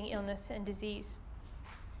devastating illness and disease.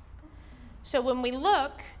 So when we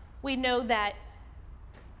look, we know that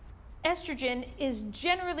estrogen is,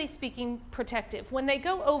 generally speaking, protective. When they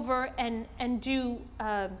go over and do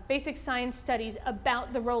basic science studies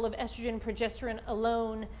about the role of estrogen and progesterone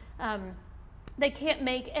alone, they can't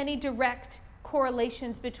make any direct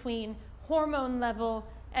correlations between hormone level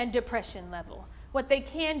and depression level. What they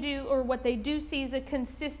can do, or what they do see, is a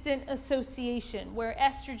consistent association. Where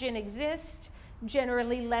estrogen exists,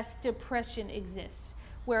 generally less depression exists.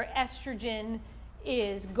 Where estrogen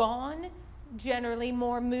is gone, generally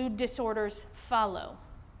more mood disorders follow.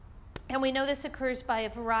 And we know this occurs by a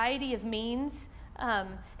variety of means.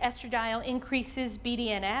 Estradiol increases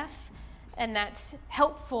BDNF, and that's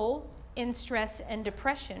helpful in stress and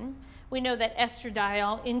depression. We know that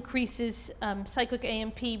estradiol increases cyclic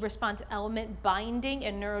AMP response element binding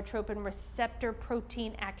and neurotropin receptor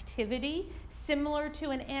protein activity, similar to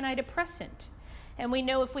an antidepressant. And we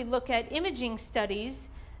know, if we look at imaging studies,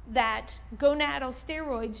 that gonadal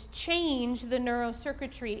steroids change the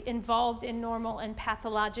neurocircuitry involved in normal and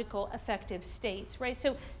pathological affective states, right?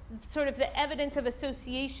 So sort of the evidence of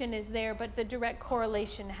association is there, but the direct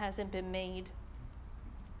correlation hasn't been made.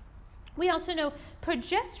 We also know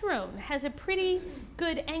progesterone has a pretty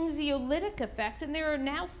good anxiolytic effect, and there are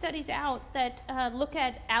now studies out that look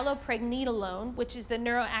at allopregnenolone, which is the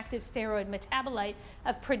neuroactive steroid metabolite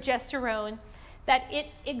of progesterone, that it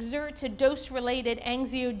exerts a dose-related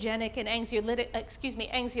anxiogenic and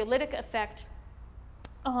anxiolytic effect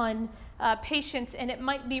on patients, and it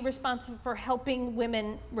might be responsible for helping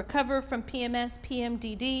women recover from PMS,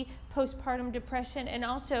 PMDD, postpartum depression, and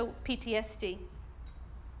also PTSD.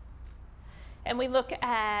 And we look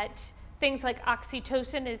at things like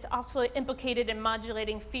oxytocin. It's also implicated in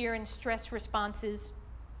modulating fear and stress responses.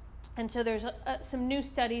 And so there's some new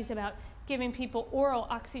studies about giving people oral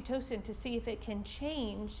oxytocin to see if it can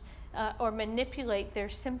change or manipulate their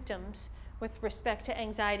symptoms with respect to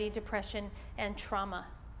anxiety, depression, and trauma.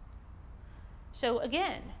 So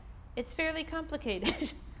again, it's fairly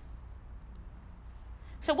complicated.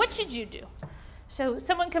 So what should you do? So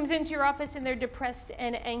someone comes into your office and they're depressed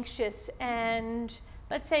and anxious, and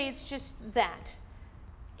let's say it's just that.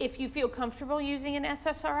 If you feel comfortable using an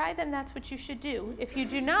SSRI, then that's what you should do. If you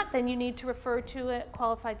do not, then you need to refer to a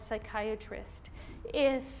qualified psychiatrist.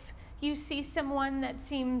 If you see someone that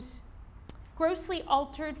seems grossly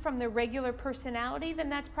altered from their regular personality, then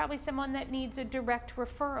that's probably someone that needs a direct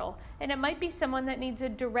referral. And it might be someone that needs a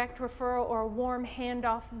direct referral or a warm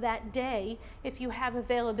handoff that day if you have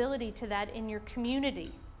availability to that in your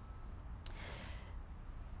community.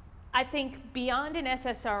 I think beyond an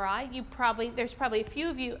SSRI, there's probably a few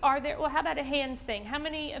of you, well, how about a hands thing? How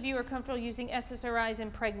many of you are comfortable using SSRIs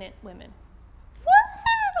in pregnant women?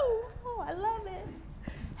 Woo! Oh, I love it.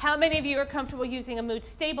 How many of you are comfortable using a mood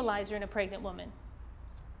stabilizer in a pregnant woman?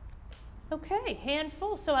 Okay,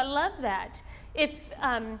 handful, so I love that. If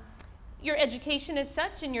your education is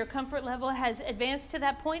such and your comfort level has advanced to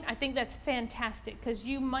that point, I think that's fantastic, because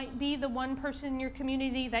you might be the one person in your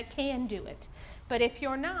community that can do it. But if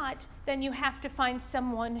you're not, then you have to find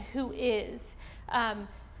someone who is.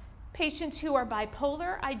 Patients who are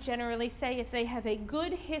bipolar, I generally say if they have a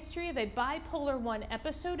good history of a bipolar 1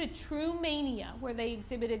 episode, a true mania, where they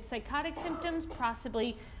exhibited psychotic symptoms,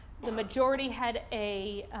 possibly the majority had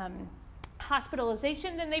a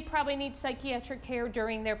hospitalization, then they probably need psychiatric care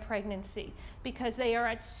during their pregnancy, because they are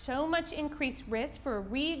at so much increased risk for a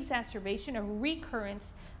re-exacerbation, a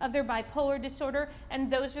recurrence of their bipolar disorder, and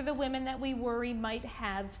those are the women that we worry might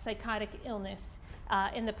have psychotic illness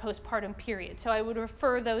in the postpartum period. So I would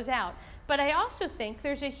refer those out. But I also think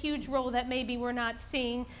there's a huge role that maybe we're not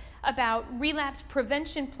seeing about relapse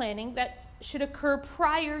prevention planning that should occur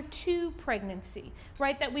prior to pregnancy,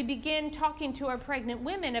 right? That we begin talking to our pregnant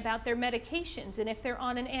women about their medications, and if they're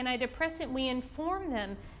on an antidepressant, we inform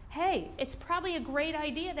them, hey, it's probably a great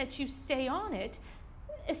idea that you stay on it,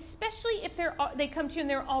 especially if they come to you and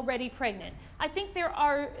they're already pregnant. I think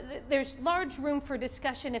there's large room for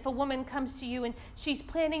discussion if a woman comes to you and she's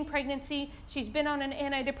planning pregnancy, she's been on an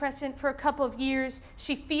antidepressant for a couple of years,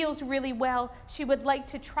 she feels really well, she would like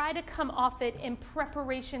to try to come off it in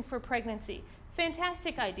preparation for pregnancy.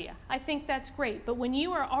 Fantastic idea. I think that's great. But when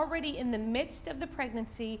you are already in the midst of the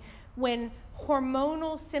pregnancy, when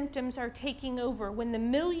hormonal symptoms are taking over, when the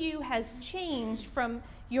milieu has changed from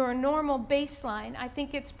your normal baseline, I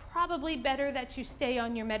think it's probably better that you stay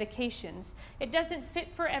on your medications. It doesn't fit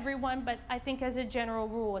for everyone, but I think as a general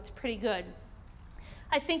rule, it's pretty good.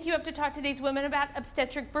 I think you have to talk to these women about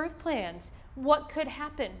obstetric birth plans. What could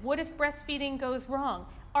happen? What if breastfeeding goes wrong?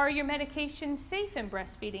 Are your medications safe in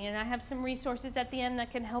breastfeeding? And I have some resources at the end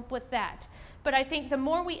that can help with that. But I think the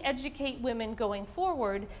more we educate women going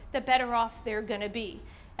forward, the better off they're going to be.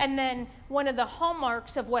 And then one of the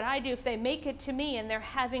hallmarks of what I do if they make it to me and they're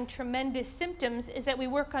having tremendous symptoms is that we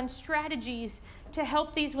work on strategies to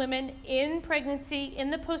help these women in pregnancy, in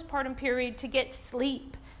the postpartum period, to get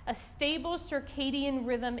sleep. A stable circadian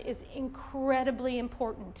rhythm is incredibly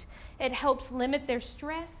important. It helps limit their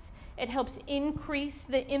stress. It helps increase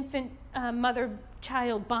the infant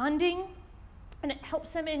mother-child bonding, and it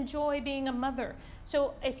helps them enjoy being a mother.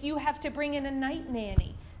 So if you have to bring in a night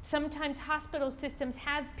nanny, sometimes hospital systems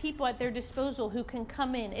have people at their disposal who can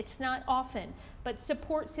come in. It's not often, but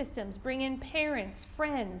support systems, bring in parents,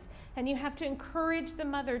 friends, and you have to encourage the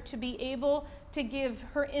mother to be able to give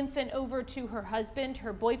her infant over to her husband,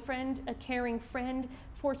 her boyfriend, a caring friend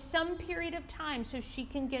for some period of time so she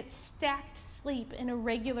can get stacked sleep in a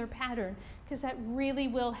regular pattern, because that really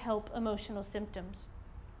will help emotional symptoms.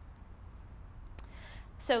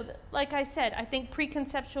 So like I said, I think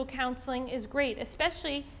preconceptual counseling is great,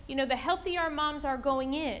 especially, you know, the healthier our moms are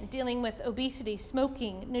going in, dealing with obesity,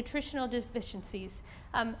 smoking, nutritional deficiencies,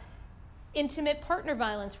 intimate partner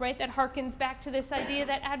violence, right? That harkens back to this idea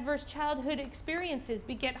that adverse childhood experiences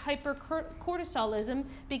beget hypercortisolism,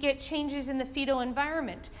 beget changes in the fetal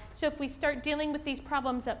environment. So if we start dealing with these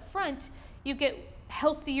problems up front, you get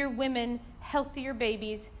healthier women, healthier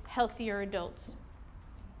babies, healthier adults.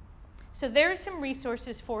 So there are some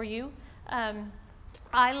resources for you.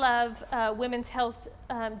 I love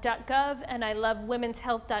womenshealth.gov, and I love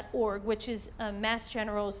womenshealth.org, which is Mass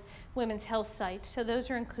General's women's health site. So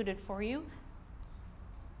those are included for you.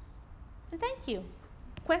 And thank you.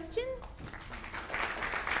 Questions?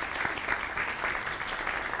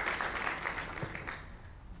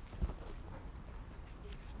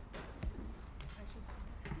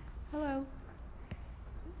 Hello.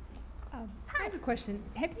 I have a question.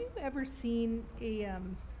 Have you ever seen a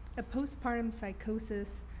postpartum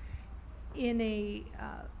psychosis in a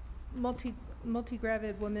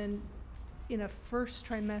multi-gravid woman in a first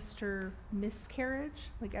trimester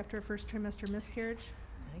miscarriage, like after a first trimester miscarriage?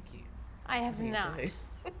 Thank you. I have not.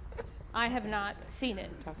 I have not seen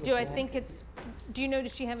it. Do I think it's, do you know,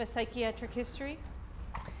 does she have a psychiatric history?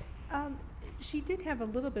 She did have a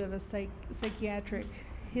little bit of a psychiatric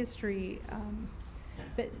history,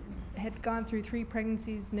 but had gone through 3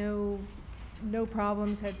 pregnancies, no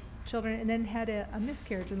problems, had children, and then had a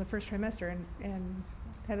miscarriage in the first trimester and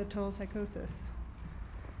had a total psychosis.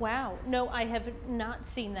 Wow. No, I have not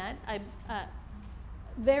seen that.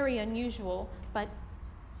 Very unusual, but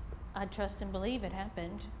I trust and believe it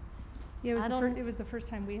happened. Yeah, it was the first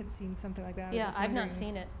time we had seen something like that. Yeah, I've not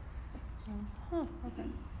seen it. Huh. Okay.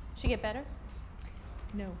 She get better?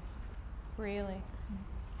 No. Really?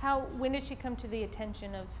 When did she come to the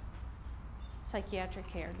attention of psychiatric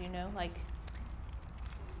care? Do you know? Like,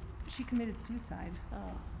 she committed suicide.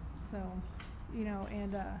 oh, So, you know,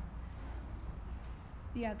 and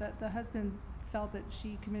yeah, the husband felt that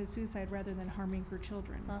she committed suicide rather than harming her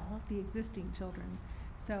children, the existing children.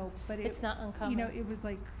 So, but it's not uncommon. You know, it was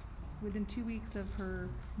like within 2 weeks of her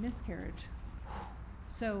miscarriage.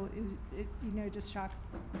 So it you know, just shocked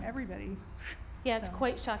everybody. Yeah, it's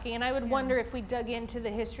quite shocking. And I would wonder if we dug into the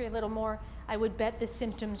history a little more, I would bet the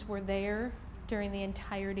symptoms were there during the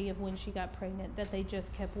entirety of when she got pregnant, that they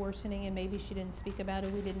just kept worsening, and maybe she didn't speak about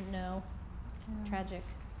it, we didn't know. Tragic.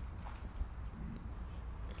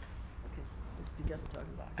 Okay, let's speak up and talk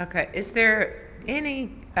about it. Okay, is there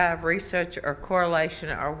any research or correlation,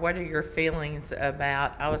 or what are your feelings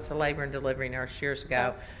about, I was a labor and delivery nurse years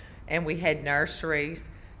ago, and we had nurseries,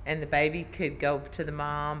 and the baby could go to the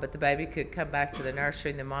mom, but the baby could come back to the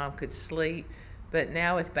nursery and the mom could sleep. But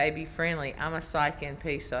now with Baby Friendly, I'm a psych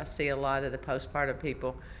NP, so I see a lot of the postpartum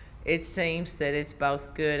people. It seems that it's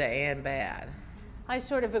both good and bad. I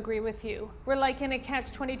sort of agree with you. We're like in a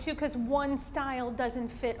catch-22 because one style doesn't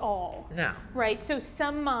fit all. No. Right, so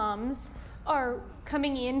some moms are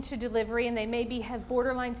coming into delivery and they maybe have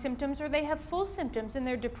borderline symptoms, or they have full symptoms and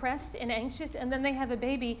they're depressed and anxious, and then they have a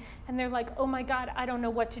baby and they're like, oh my God, I don't know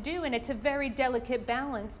what to do. And it's a very delicate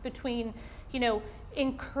balance between, you know,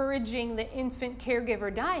 encouraging the infant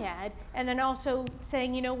caregiver dyad and then also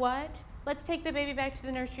saying, you know what, let's take the baby back to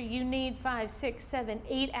the nursery. You need 5, 6, 7,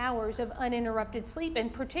 8 hours of uninterrupted sleep,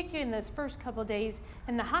 and particularly in those first couple days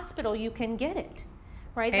in the hospital, you can get it.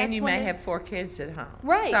 Right? And you may have 4 kids at home.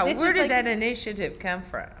 Right. So where did that initiative come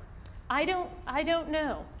from? I don't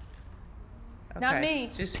know. Okay. Not me.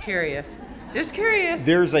 Just curious. Just curious.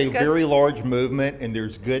 There's a very large movement, and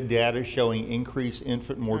there's good data showing increased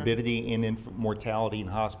infant morbidity and infant mortality in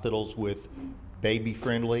hospitals with Baby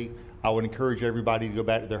Friendly. I would encourage everybody to go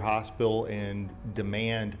back to their hospital and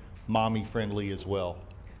demand mommy friendly as well.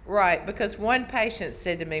 Right, because one patient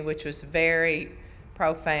said to me, which was very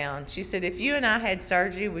profound, she said, if you and I had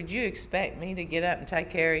surgery, would you expect me to get up and take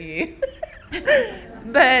care of you?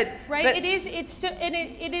 but Right,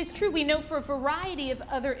 it is true. We know for a variety of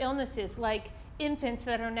other illnesses, like infants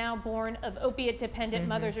that are now born of opiate dependent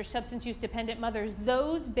mothers or substance use dependent mothers,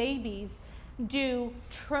 those babies do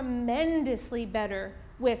tremendously better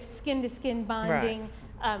with skin to skin bonding,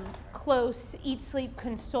 close eat, sleep,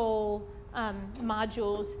 console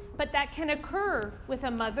modules, but that can occur with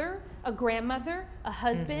a mother, a grandmother, a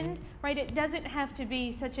husband, right? It doesn't have to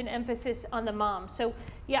be such an emphasis on the mom. So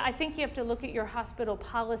yeah, I think you have to look at your hospital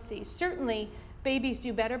policies. Certainly babies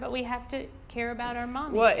do better, but we have to care about our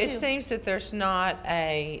mommies well, it too. seems that there's not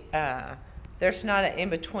an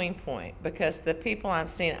in-between point, because the people I'm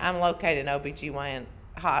seeing, I'm located in OBGYN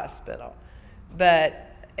hospital, but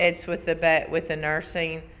it's with the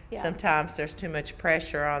nursing. Yeah. Sometimes there's too much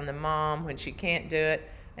pressure on the mom when she can't do it,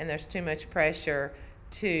 and there's too much pressure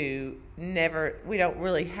we don't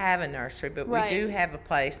really have a nursery, but Right. we do have a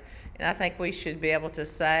place, and I think we should be able to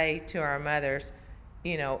say to our mothers,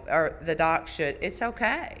 you know, or the doc should, it's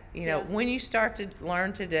okay. You know, Yeah. when you start to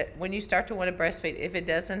when you start to want to breastfeed, if it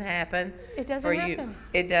doesn't happen, It doesn't for happen.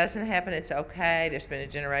 you, it doesn't happen, it's okay. There's been a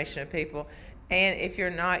generation of people. And if you're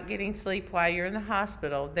not getting sleep while you're in the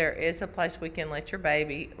hospital, there is a place we can let your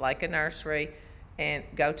baby, like a nursery, and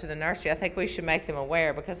go to the nursery. I think we should make them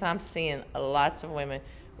aware, because I'm seeing lots of women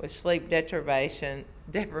with sleep deprivation,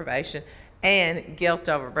 and guilt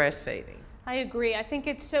over breastfeeding. I agree. I think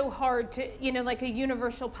it's so hard to, you know, like a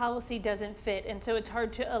universal policy doesn't fit. And so it's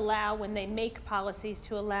hard to allow, when they make policies,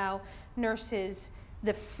 to allow nurses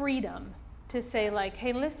the freedom to say, like,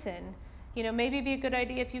 hey, listen, you know, maybe it'd be a good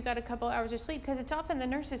idea if you got a couple hours of sleep, because it's often the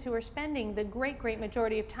nurses who are spending the great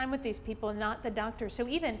majority of time with these people, not the doctors. So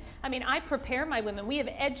even, I mean, I prepare my women. We have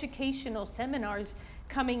educational seminars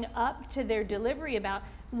coming up to their delivery about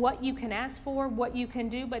what you can ask for, what you can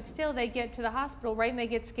do, but still they get to the hospital, right, and they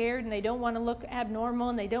get scared and they don't want to look abnormal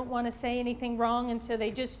and they don't want to say anything wrong, and so they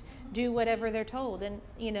just do whatever they're told, and,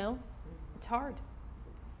 you know, it's hard.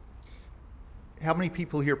 How many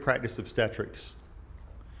people here practice obstetrics?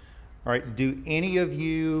 All right, do any of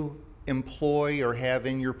you employ or have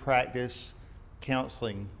in your practice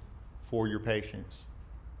counseling for your patients?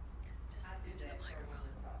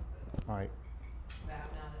 All right.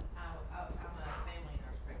 I'm a family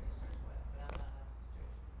nurse practitioner as well, but I'm not an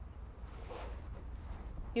obstetrician.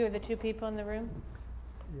 You are the two people in the room?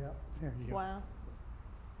 Yeah, there you go. Wow.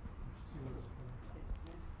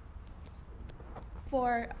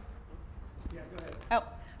 For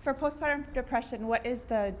for postpartum depression, what is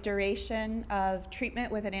the duration of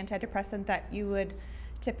treatment with an antidepressant that you would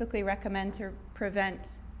typically recommend to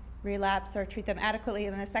prevent relapse or treat them adequately?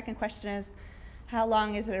 And the second question is, how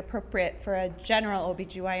long is it appropriate for a general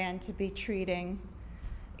OBGYN to be treating?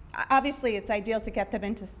 Obviously, it's ideal to get them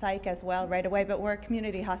into psych as well right away, but we're a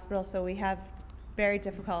community hospital, so we have very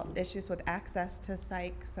difficult issues with access to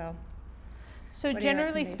psych. So What are your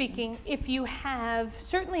generally speaking, if you have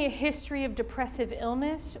certainly a history of depressive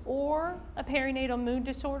illness or a perinatal mood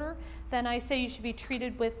disorder, then I say you should be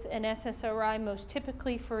treated with an SSRI, most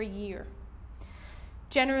typically for a year.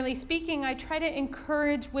 Generally speaking, I try to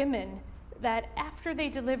encourage women that after they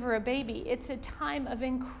deliver a baby, it's a time of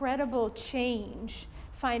incredible change,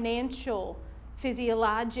 financial,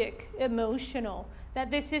 physiologic, emotional, that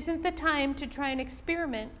this isn't the time to try and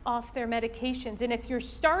experiment off their medications. And if you're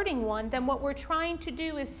starting one, then what we're trying to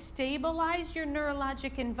do is stabilize your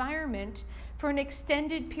neurologic environment for an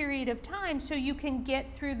extended period of time so you can get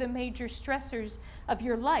through the major stressors of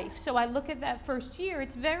your life. So I look at that first year,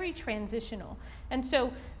 it's very transitional. And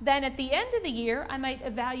so then at the end of the year, I might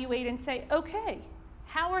evaluate and say, okay,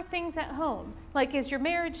 how are things at home? Like, is your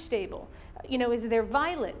marriage stable? You know, is there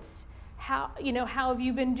violence? How have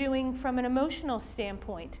you been doing from an emotional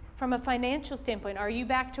standpoint, from a financial standpoint? Are you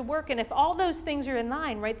back to work? And if all those things are in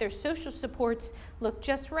line, right, their social supports look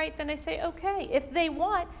just right, then I say, okay, if they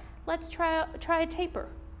want, let's try a taper.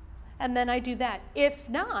 And then I do that. If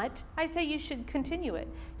not, I say you should continue it.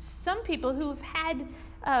 Some people who've had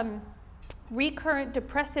recurrent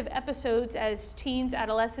depressive episodes as teens,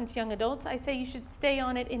 adolescents, young adults, I say you should stay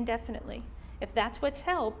on it indefinitely. If that's what's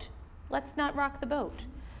helped, let's not rock the boat.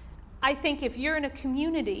 I think if you're in a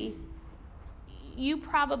community, you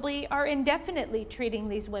probably are indefinitely treating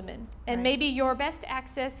these women. And Right. maybe your best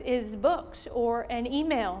access is books or an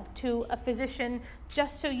email to a physician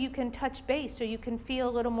just so you can touch base, so you can feel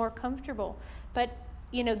a little more comfortable. But,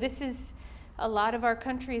 you know, this is a lot of our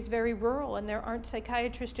country is very rural and there aren't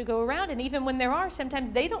psychiatrists to go around, and even when there are,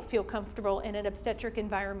 sometimes they don't feel comfortable in an obstetric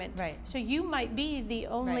environment. Right. So you might be the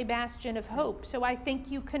only Right. bastion of hope. So I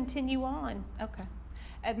think you continue on. Okay.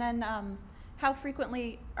 And then how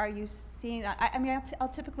frequently are you seeing that? I mean, I'll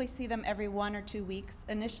typically see them every 1 or 2 weeks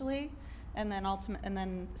initially, and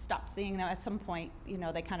then stop seeing them at some point. You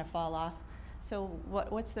know, they kind of fall off. So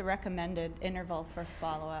what's the recommended interval for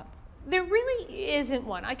follow-up? There really isn't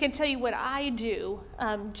one. I can tell you what I do.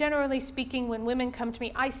 Generally speaking, when women come to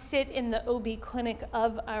me, I sit in the OB clinic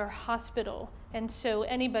of our hospital. And so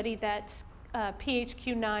anybody that's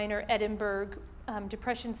PHQ-9 or Edinburgh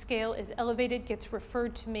depression scale is elevated gets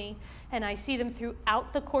referred to me, and I see them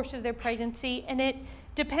throughout the course of their pregnancy, and it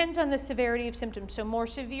depends on the severity of symptoms. So more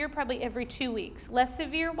severe, probably every 2 weeks. Less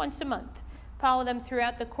severe, once a month. Follow them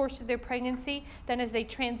throughout the course of their pregnancy. Then as they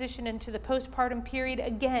transition into the postpartum period,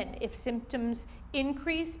 again, if symptoms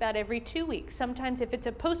increase, about every 2 weeks. Sometimes if it's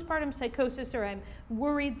a postpartum psychosis or I'm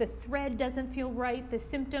worried the thread doesn't feel right, the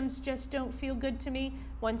symptoms just don't feel good to me,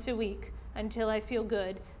 once a week until I feel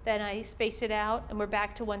good. Then I space it out and we're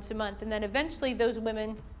back to once a month. And then eventually those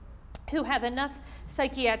women who have enough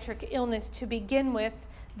psychiatric illness to begin with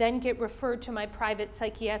then get referred to my private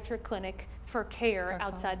psychiatric clinic for care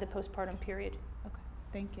outside the postpartum period. Okay,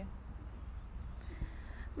 thank you.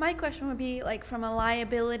 My question would be, like, from a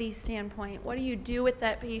liability standpoint, what do you do with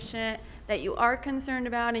that patient that you are concerned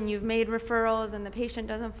about and you've made referrals and the patient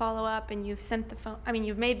doesn't follow up and you've sent the phone, I mean,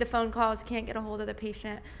 you've made the phone calls, can't get a hold of the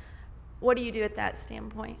patient. What do you do at that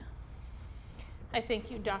standpoint? I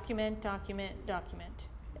think you document.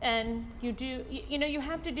 And you do, you know, you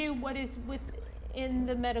have to do what is within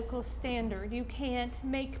the medical standard. You can't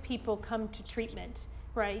make people come to treatment,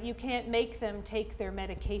 right? You can't make them take their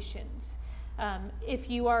medications. If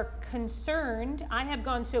you are concerned, I have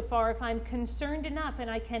gone so far, if I'm concerned enough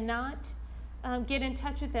and I cannot get in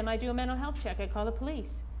touch with them, I do a mental health check. I call the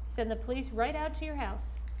police, send the police right out to your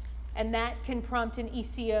house. And that can prompt an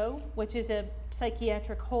ECO, which is a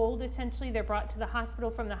psychiatric hold, essentially. They're brought to the hospital.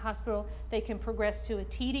 From the hospital, they can progress to a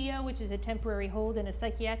TDO, which is a temporary hold in a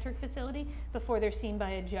psychiatric facility, before they're seen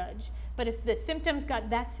by a judge. But if the symptoms got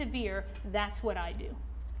that severe, that's what I do.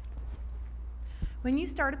 When you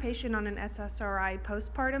start a patient on an SSRI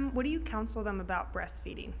postpartum, what do you counsel them about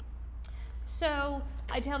breastfeeding? So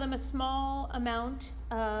I tell them a small amount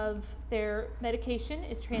of their medication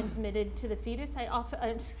is transmitted to the fetus.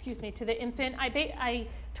 To the infant. I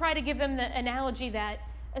try to give them the analogy that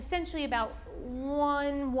essentially about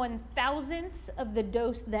 1/1000th of the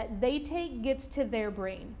dose that they take gets to their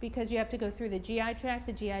brain, because you have to go through the GI tract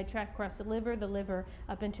across the liver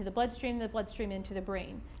up into the bloodstream into the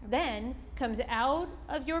brain. Then comes out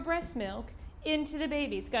of your breast milk into the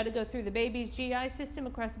baby. It's got to go through the baby's GI system,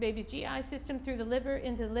 across the baby's GI system, through the liver,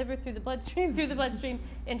 into the liver, through the bloodstream,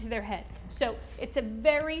 into their head. So it's a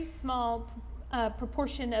very small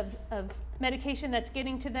proportion of medication that's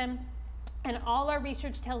getting to them. And all our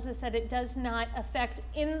research tells us that it does not affect,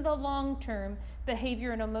 in the long term,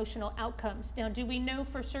 behavior and emotional outcomes. Now, do we know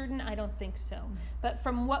for certain? I don't think so. But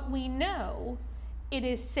from what we know, it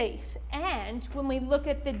is safe. And when we look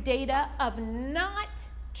at the data of not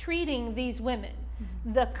treating these women,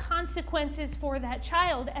 the consequences for that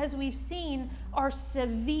child, as we've seen, are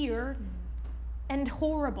severe and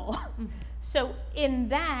horrible. So in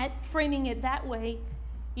that, framing it that way,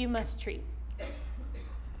 you must treat.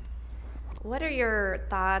 What are your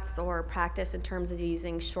thoughts or practice in terms of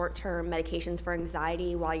using short-term medications for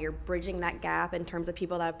anxiety while you're bridging that gap in terms of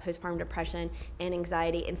people that have postpartum depression and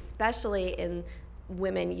anxiety, especially in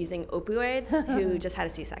women using opioids who just had a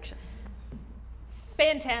C-section?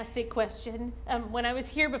 Fantastic question. When I was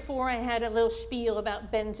here before, I had a little spiel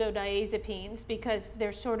about benzodiazepines, because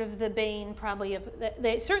they're sort of the bane probably of,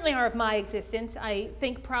 they certainly are of my existence. I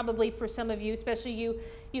think probably for some of you, especially you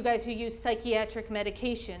guys who use psychiatric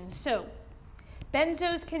medications. So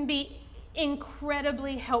benzos can be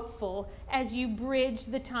incredibly helpful as you bridge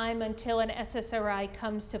the time until an SSRI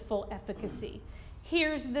comes to full efficacy.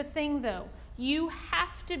 Here's the thing though, you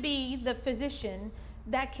have to be the physician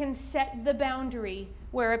that can set the boundary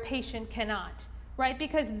where a patient cannot, right?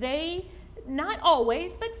 Because they, not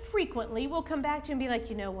always, but frequently will come back to you and be like,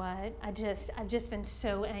 you know what, I've just been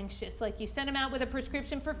so anxious. Like, you send them out with a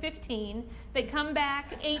prescription for 15, they come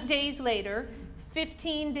back 8 days later,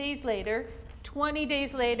 15 days later, 20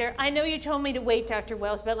 days later, I know you told me to wait, Dr.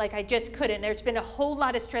 Wells, but like I just couldn't. There's been a whole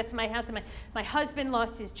lot of stress in my house, and my husband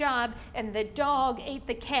lost his job, and the dog ate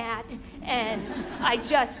the cat, and I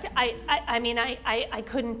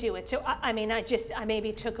couldn't do it. So I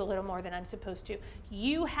maybe took a little more than I'm supposed to.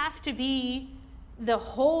 You have to be the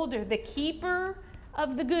holder, the keeper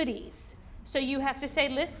of the goodies. So you have to say,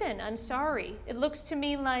 listen, I'm sorry. It looks to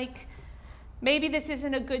me like maybe this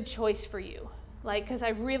isn't a good choice for you. Like, because I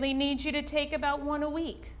really need you to take about 1 a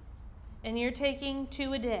week, and you're taking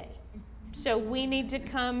 2 a day. So we need to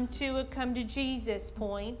come to a come to Jesus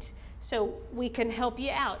point so we can help you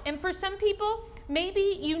out. And for some people,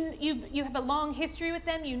 maybe you have a long history with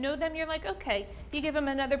them, you know them, you're like, okay, you give them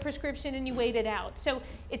another prescription and you wait it out. So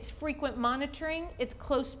it's frequent monitoring, it's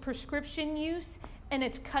close prescription use, and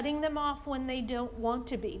it's cutting them off when they don't want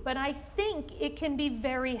to be. But I think it can be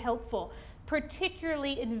very helpful,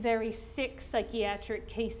 particularly in very sick psychiatric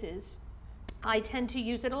cases. I tend to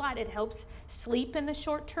use it a lot. It helps sleep in the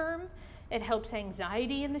short term. It helps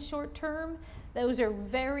anxiety in the short term. Those are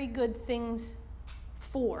very good things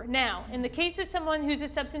for. Now, in the case of someone who's a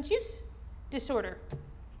substance use disorder,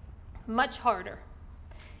 much harder.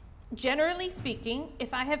 Generally speaking,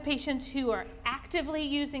 if I have patients who are actively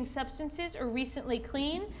using substances or recently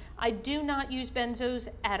clean, I do not use benzos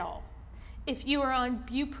at all. If you are on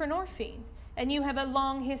buprenorphine and you have a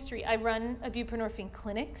long history, I run a buprenorphine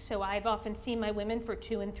clinic, so I've often seen my women for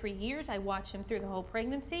 2 and 3 years. I watch them through the whole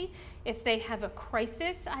pregnancy. If they have a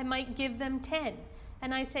crisis, I might give them 10.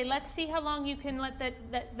 And I say, let's see how long you can let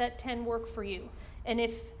that 10 work for you. And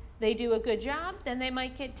if they do a good job, then they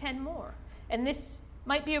might get 10 more. And this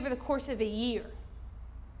might be over the course of a year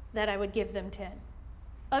that I would give them 10.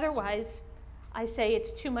 Otherwise, I say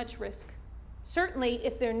it's too much risk. Certainly,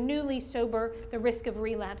 if they're newly sober, the risk of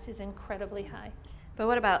relapse is incredibly high. But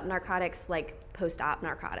what about narcotics, like post-op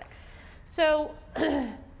narcotics? So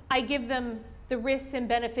I give them the risks and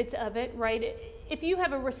benefits of it, right? If you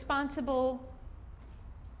have a responsible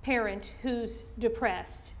parent who's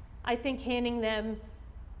depressed, I think handing them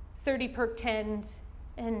 30 Perc-10s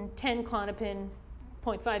and 10 Klonopin,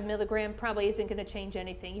 0.5 milligram, probably isn't going to change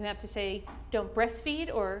anything. You have to say, don't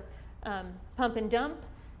breastfeed or pump and dump.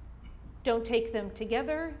 Don't take them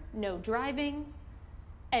together, no driving,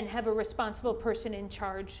 and have a responsible person in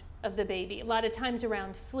charge of the baby. A lot of times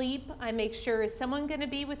around sleep, I make sure, is someone going to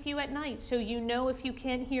be with you at night so you know if you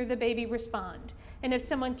can't hear the baby respond. And if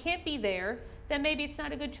someone can't be there, then maybe it's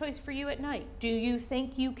not a good choice for you at night. Do you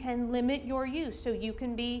think you can limit your use so you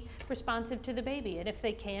can be responsive to the baby? And if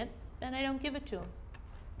they can't, then I don't give it to them.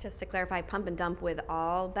 Just to clarify, pump and dump with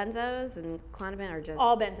all benzos and Klonopin, or just?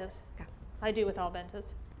 All benzos. Okay. I do with all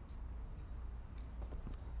benzos.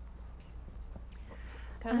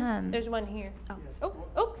 There's one here. Oh,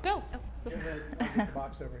 go. Go ahead, I'll get the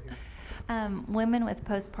box over here. Women with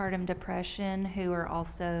postpartum depression who are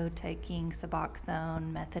also taking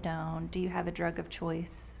Suboxone, methadone, do you have a drug of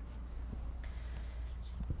choice?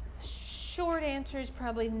 Short answer is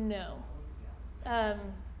probably no. I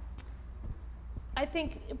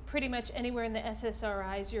think pretty much anywhere in the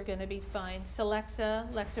SSRIs you're going to be fine. Celexa,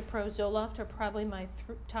 Lexapro, Zoloft are probably my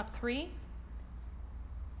top 3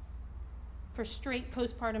 for straight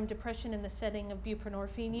postpartum depression in the setting of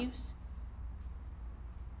buprenorphine use.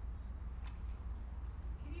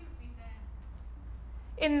 Can you repeat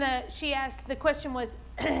that? She asked, the question was,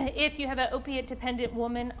 if you have an opiate-dependent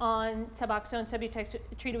woman on Suboxone, Subutex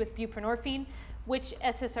treated with buprenorphine, which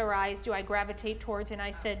SSRIs do I gravitate towards? And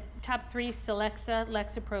I said, top 3, Celexa,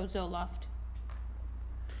 Lexapro, Zoloft.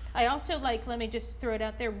 I also like, let me just throw it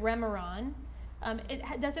out there, Remeron.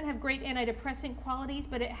 It doesn't have great antidepressant qualities,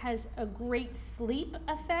 but it has a great sleep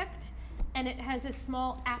effect, and it has a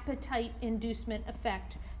small appetite inducement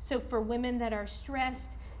effect. So for women that are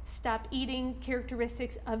stressed, stop eating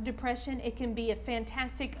characteristics of depression, it can be a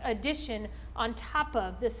fantastic addition on top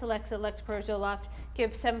of the Celexa, Lexapro, Zoloft.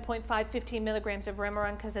 Give 7.5, 15 milligrams of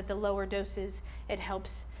Remeron, because at the lower doses, it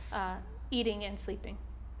helps eating and sleeping.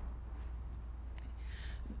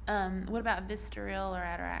 What about Vistaril or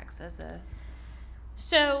Atarax as a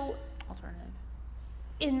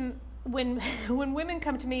alternative? When women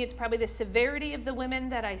come to me, it's probably the severity of the women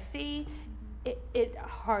that I see. It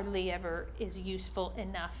hardly ever is useful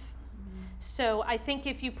enough. So I think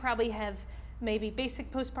if you probably have maybe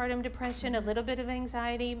basic postpartum depression, a little bit of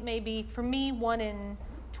anxiety, maybe for me 1 in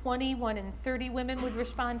 20, 1 in 30 women would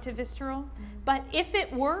respond to Vistaril. But if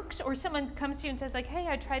it works, or someone comes to you and says like, hey,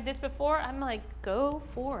 I tried this before, I'm like, go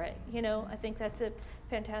for it. You know, I think that's a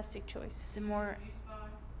fantastic choice. Is it more?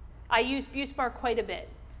 I use Buspar quite a bit.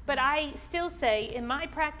 But I still say, in my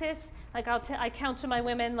practice, like I counsel my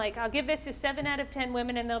women, like I'll give this to 7 out of 10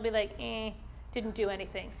 women, and they'll be like, didn't do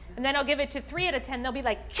anything. And then I'll give it to 3 out of 10, they'll be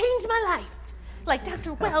like, changed my life. Like,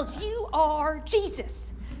 Dr. Wells, you are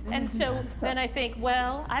Jesus. And so then I think,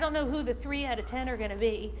 well, I don't know who the 3 out of 10 are going to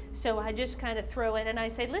be. So I just kind of throw it, and I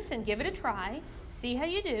say, listen, give it a try. See how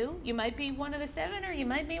you do. You might be one of the 7, or you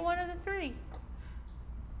might be one of the 3.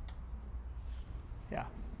 Yeah.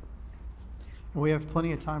 We have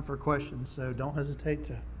plenty of time for questions, so don't hesitate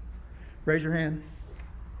to raise your hand.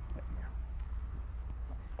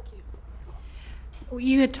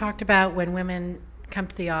 You had talked about when women come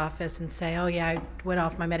to the office and say, oh yeah, I went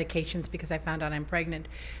off my medications because I found out I'm pregnant.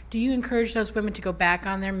 Do you encourage those women to go back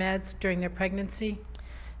on their meds during their pregnancy?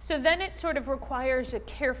 So then it sort of requires a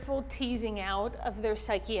careful teasing out of their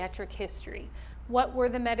psychiatric history. What were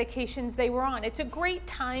the medications they were on? It's a great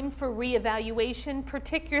time for reevaluation,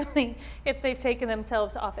 particularly if they've taken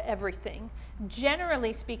themselves off everything.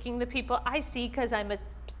 Generally speaking, the people I see, because I'm a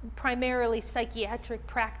primarily psychiatric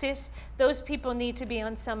practice, those people need to be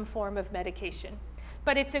on some form of medication.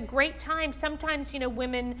 But it's a great time. Sometimes, you know,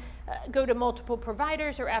 women go to multiple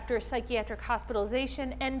providers, or after a psychiatric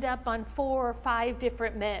hospitalization end up on 4 or 5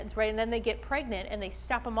 different meds, right? And then they get pregnant and they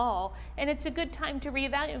stop them all. And it's a good time to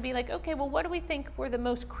reevaluate and be like, okay, well, what do we think were the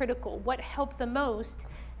most critical? What helped the most?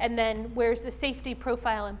 And then where's the safety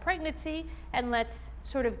profile in pregnancy? And let's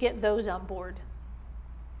sort of get those on board.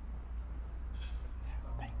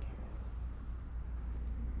 Thank you.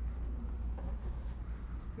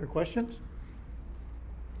 Your questions?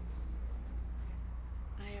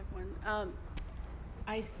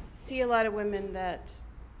 I see a lot of women that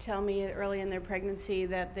tell me early in their pregnancy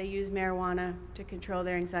that they use marijuana to control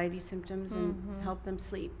their anxiety symptoms and help them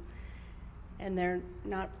sleep, and they're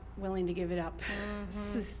not willing to give it up.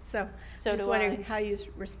 So just wondering how you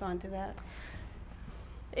respond to that.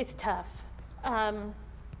 It's tough.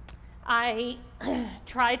 I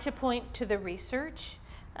try to point to the research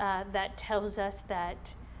that tells us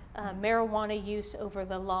that marijuana use over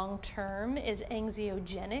the long term is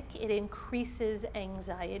anxiogenic. It increases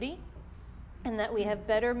anxiety, and that we have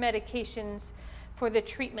better medications for the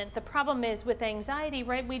treatment. The problem is with anxiety,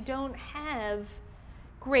 right, we don't have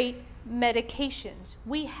great medications.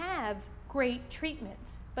 We have great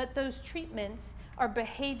treatments, but those treatments are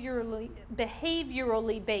behaviorally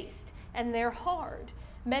based, and they're hard.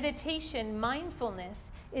 Meditation,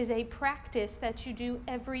 mindfulness, is a practice that you do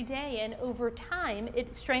every day, and over time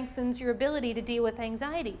it strengthens your ability to deal with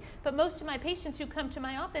anxiety. But most of my patients who come to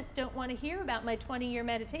my office don't want to hear about my 20-year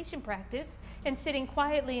meditation practice and sitting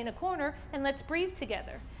quietly in a corner and let's breathe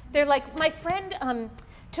together. They're like, my friend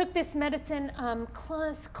took this medicine, I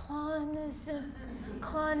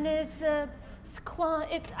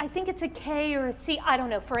think it's a K or a C, I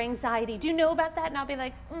don't know, for anxiety. Do you know about that? And I'll be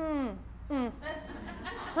like,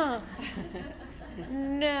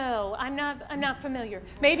 no, I'm not familiar.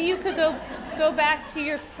 Maybe you could go back to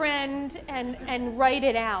your friend and write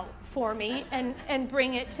it out for me and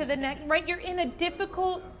bring it to the next, right? You're in a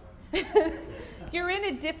difficult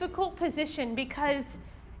position because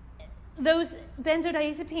those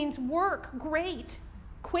benzodiazepines work great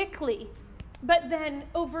quickly, but then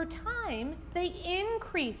over time they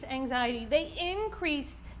increase anxiety, they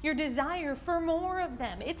increase your desire for more of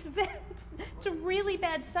them. It's a really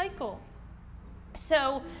bad cycle.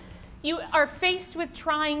 So you are faced with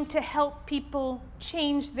trying to help people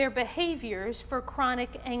change their behaviors for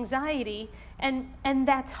chronic anxiety, and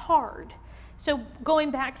that's hard. So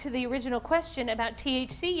going back to the original question about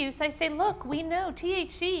THC use, I say, look, we know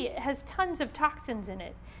THC has tons of toxins in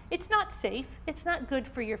it. It's not safe, it's not good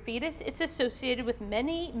for your fetus, it's associated with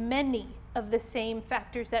many, many of the same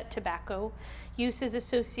factors that tobacco use is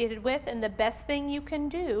associated with, and the best thing you can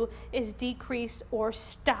do is decrease or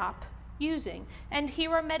stop using. And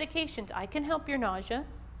here are medications. I can help your nausea,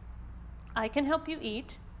 I can help you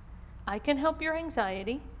eat, I can help your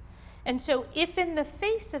anxiety. And so if in the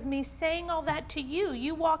face of me saying all that to you,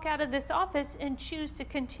 you walk out of this office and choose to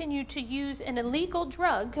continue to use an illegal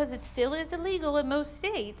drug, because it still is illegal in most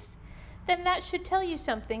states, then that should tell you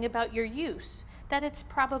something about your use, that it's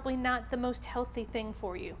probably not the most healthy thing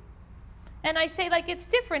for you. And I say, like, it's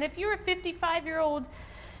different. If you're a 55-year-old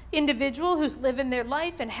individual who's living their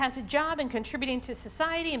life and has a job and contributing to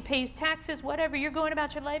society and pays taxes, whatever, you're going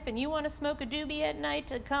about your life and you want to smoke a doobie at night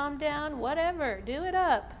to calm down, whatever, do it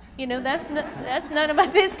up. You know, that's none of my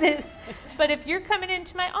business. But if you're coming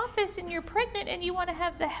into my office and you're pregnant and you want to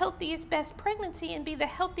have the healthiest, best pregnancy and be the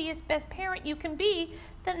healthiest, best parent you can be,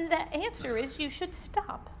 then the answer is you should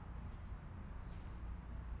stop.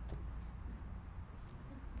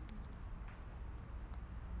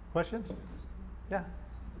 Questions? Yeah.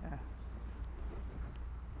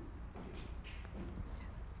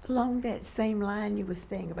 Along that same line you were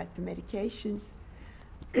saying about the medications,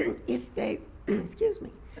 if they, excuse me,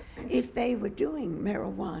 if they were doing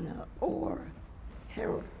marijuana or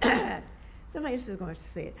heroin, somebody else is going to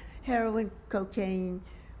say it, heroin, cocaine,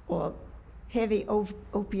 or heavy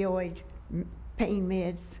opioid pain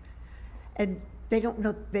meds, and they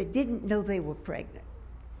didn't know they were pregnant,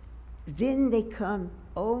 then they come,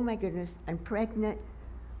 oh my goodness, I'm pregnant.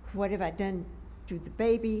 What have I done to the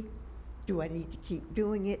baby? Do I need to keep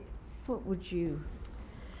doing it? What would you?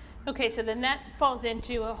 Okay, so then that falls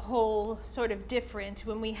into a whole sort of different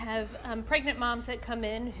when we have pregnant moms that come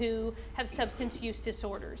in who have substance use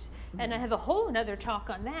disorders. And I have a whole another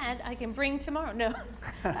talk on that I can bring tomorrow. No.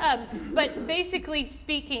 But basically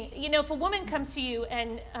speaking, you know, if a woman comes to you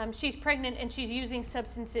and she's pregnant and she's using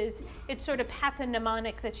substances, it's sort of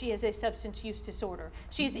pathognomonic that she has a substance use disorder.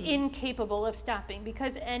 She's incapable of stopping,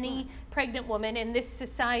 because any pregnant woman in this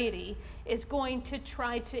society is going to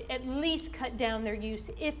try to at least cut down their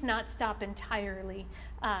use, if not stop entirely,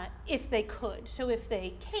 if they could. So if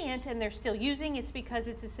they can't and they're still using, it's because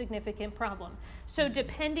it's a significant problem. So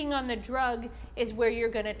depending on the drug is where you're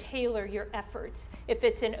going to tailor your efforts. If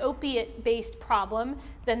it's an opiate-based problem,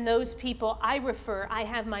 then those people I refer, I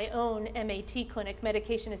have my own MAT clinic,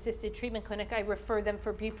 medication-assisted treatment clinic, I refer them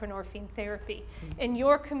for buprenorphine therapy. In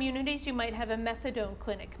your communities, you might have a methadone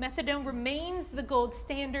clinic. Methadone remains the gold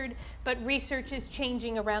standard, but research is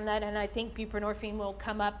changing around that, and I think buprenorphine will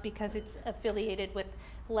come up because it's affiliated with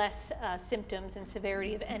less symptoms and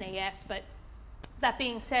severity of NAS. But that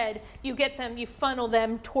being said, you get them, you funnel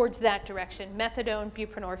them towards that direction, methadone,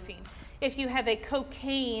 buprenorphine. If you have a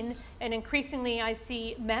cocaine, and increasingly I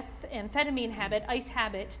see methamphetamine habit, ice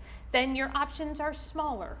habit, then your options are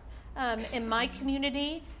smaller. In my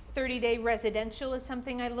community, 30-day residential is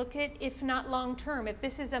something I look at, if not long-term. If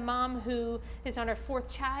this is a mom who is on her 4th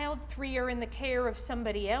child, 3 are in the care of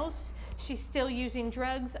somebody else, she's still using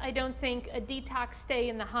drugs, I don't think a detox stay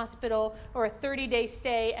in the hospital or a 30-day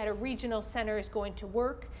stay at a regional center is going to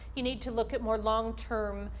work. You need to look at more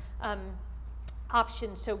long-term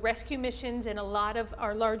options. So rescue missions in a lot of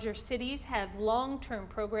our larger cities have long-term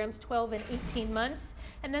programs, 12 and 18 months.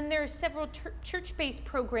 And then there are several church-based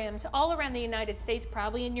programs all around the United States,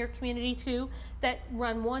 probably in your community too, that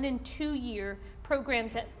run 1 and 2 year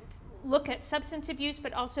programs that look at substance abuse,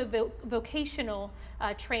 but also vocational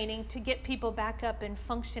training to get people back up and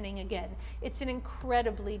functioning again. It's an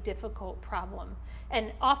incredibly difficult problem.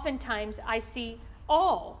 And oftentimes I see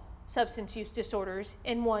all substance use disorders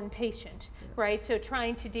in one patient, right? So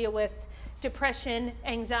trying to deal with depression,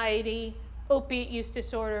 anxiety, opiate use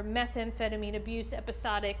disorder, methamphetamine abuse,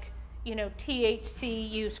 episodic, you know, THC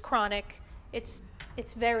use, chronic, it's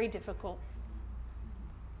very difficult.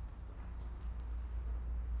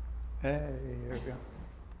 Hey, there we go.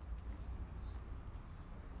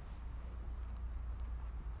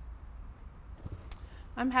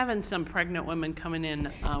 I'm having some pregnant women coming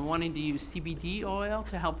in wanting to use CBD oil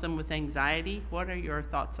to help them with anxiety. What are your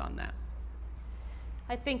thoughts on that?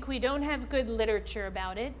 I think we don't have good literature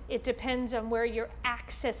about it. It depends on where you're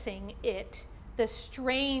accessing it. The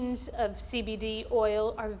strains of CBD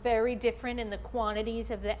oil are very different in the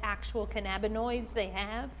quantities of the actual cannabinoids they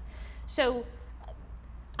have. So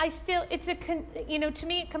it's a, you know, to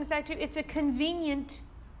me it comes back to, it's a convenient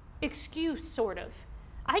excuse, sort of.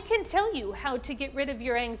 I can tell you how to get rid of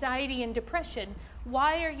your anxiety and depression.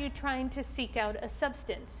 Why are you trying to seek out a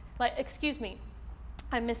substance? Like, excuse me,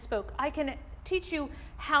 I misspoke. I can teach you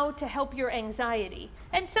how to help your anxiety.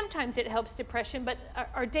 And sometimes it helps depression, but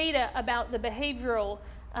our data about the behavioral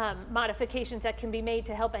modifications that can be made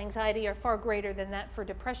to help anxiety are far greater than that for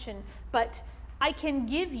depression. But I can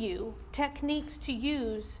give you techniques to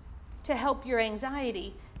use to help your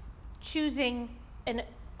anxiety. Choosing an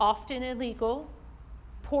often illegal,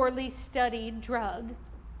 poorly studied drug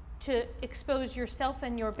to expose yourself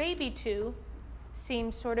and your baby to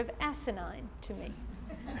seems sort of asinine to me.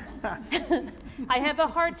 I have a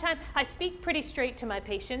hard time. I speak pretty straight to my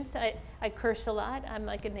patients. I curse a lot. I'm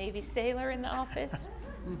like a Navy sailor in the office.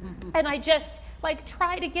 And I just like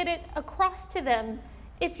try to get it across to them.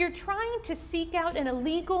 If you're trying to seek out an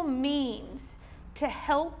illegal means to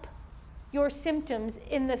help your symptoms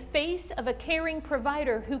in the face of a caring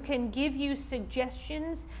provider who can give you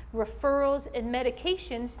suggestions, referrals, and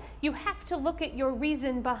medications, you have to look at your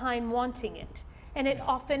reason behind wanting it. And it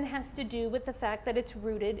often has to do with the fact that it's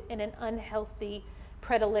rooted in an unhealthy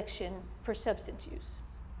predilection for substance use.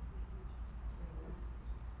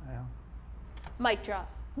 Well. Mic drop.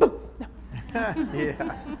 Boom. No.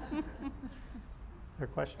 Yeah. Other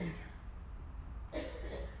questions?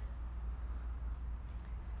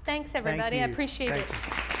 Thanks, everybody. I appreciate it.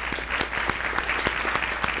 Thank you.